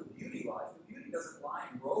 That's where the beauty lies. The beauty doesn't lie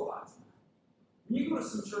in robots. When you go to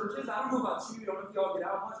some churches, I don't know about you, I don't know if y'all get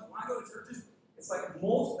out much, but when I go to churches, it's like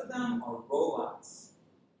most of them are robots.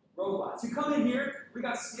 Robots. You come in here, we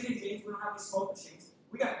got skinny jeans, we don't have any smoke machines.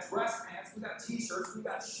 We got dress pants, we got t-shirts, we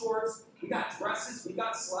got shorts, we got dresses, we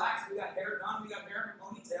got slacks, we got hair done, we got hair in a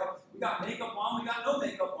ponytail, we got makeup on, we got no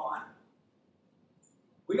makeup on.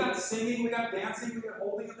 We got singing, we got dancing, we got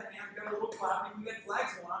holding of the hand, we got a little clapping, we got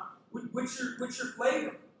flags going on. What's your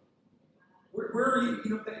flavor? Where are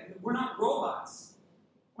you? We're not robots.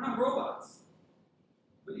 We're not robots.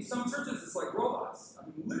 But in some churches, it's like robots. I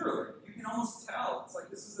mean, literally, you can almost tell. It's like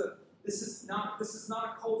this is not a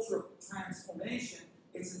culture of transformation.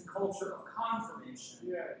 It's a culture of confirmation.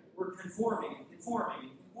 Yeah. We're conforming and conforming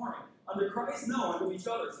and conforming. Under Christ, no, under each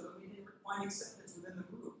other, so that we can find acceptance within the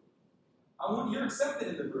group. You're accepted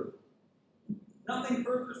in the group. Nothing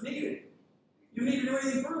further is needed. You don't need to do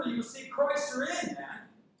anything further. You receive Christ, you're in, man.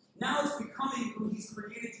 Now it's becoming who He's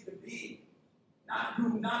created you to be. Not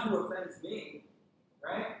who offends me.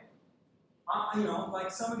 Right?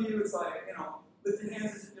 Like some of you, it's like, lifting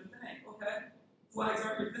hands isn't your thing. Okay. Flags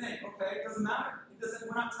aren't your thing. Okay. It doesn't matter.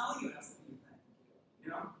 We're not telling you it has to be your thing.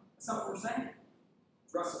 That's not what we're saying.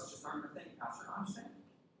 Dresses just aren't your thing, Pastor. I understand.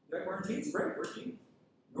 You like wearing jeans? Great, wear jeans.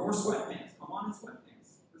 You wear sweatpants. Come on in sweatpants.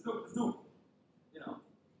 There's no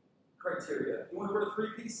criteria. You want to wear a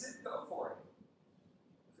three-piece suit? Go for it.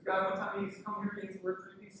 There's a guy one time he used to come here and he used to wear a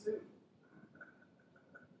three-piece suit.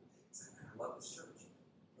 He said, man, I love this church.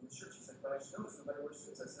 In the church, he's like, but I just noticed nobody wears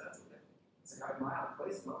suits. I said, that's okay. He's like, I'm out of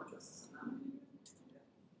place in lower dresses. I said, no.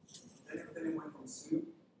 Then it went from suit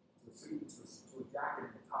to a jacket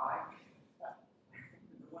and a tie.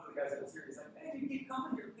 And one of the guys that was here, he's like, hey, you keep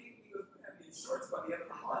coming here. He goes, I'm in shorts by the end of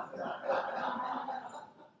the month.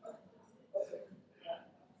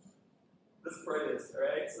 Let's pray this, all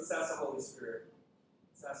right? So let's ask the Holy Spirit.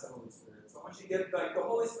 Let's ask the Holy Spirit. So I want you to get, the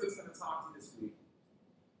Holy Spirit's going to talk to you this week.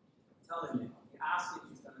 I'm telling you. If you ask him,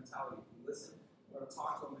 he's going to tell you. If you listen, we're going to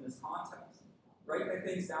talk to him in this context. Write the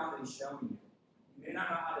things down that he's showing you. You may not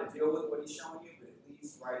know how to deal with what he's showing you, but at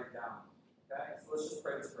least write it down. Okay? So let's just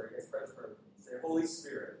pray this prayer. Guys, pray this prayer. Say, Holy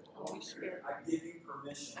Spirit. Holy Spirit. I give you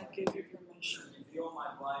permission. I give you permission. To reveal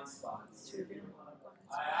my blind spots. To reveal my blind spots.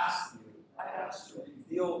 I ask you. To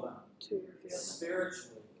reveal them. To reveal them.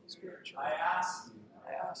 Spiritually. Spiritually. I ask you.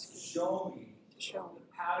 To show me. Show me.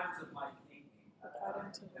 The patterns of my thinking. The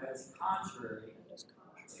patterns of that is contrary. That is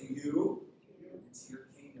contrary. To you. And to your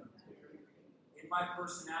kingdom. In my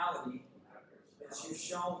personality. That you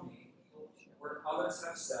show me. Where others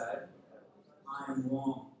have said. I am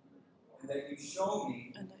wrong. And that you show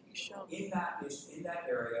me. And that you show me. In that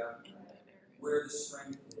area. Where the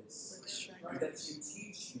strength is. Where the strength and that is. you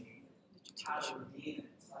teach me. That you How teach to me. redeem it.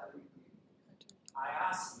 I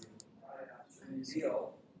ask you to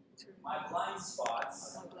reveal my blind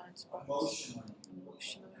spots My blind spots. emotionally.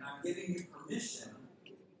 Emotionally. And I'm giving you permission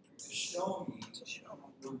to show me To show me.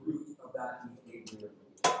 the root of that behavior.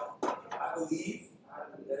 I believe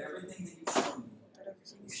that everything that you show me That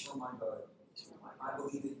everything is is for my good. for my I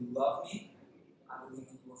believe that you love me. I believe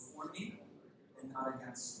that you are for me and not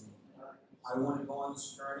against me. I want to go on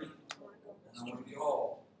this journey and I want to be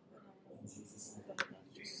whole. In Jesus' name. In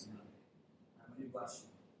Jesus' name. I'm going to bless you.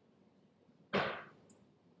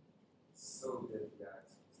 So good, guys.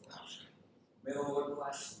 May the Lord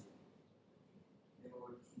bless you. May the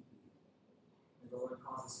Lord keep you. May the Lord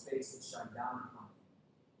cause His face to shine down upon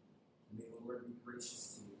you. May the Lord be gracious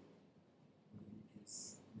to you. And give you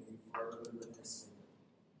peace. May you forever live in His favor.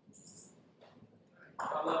 In Jesus' name.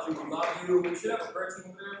 God loves you. We love you. We should have a prayer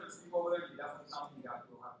team over there. There's people over there. You definitely come.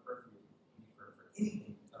 We'll have a prayer for you. You need prayer for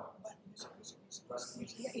anything at all. Bless you.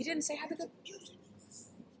 He didn't say have a good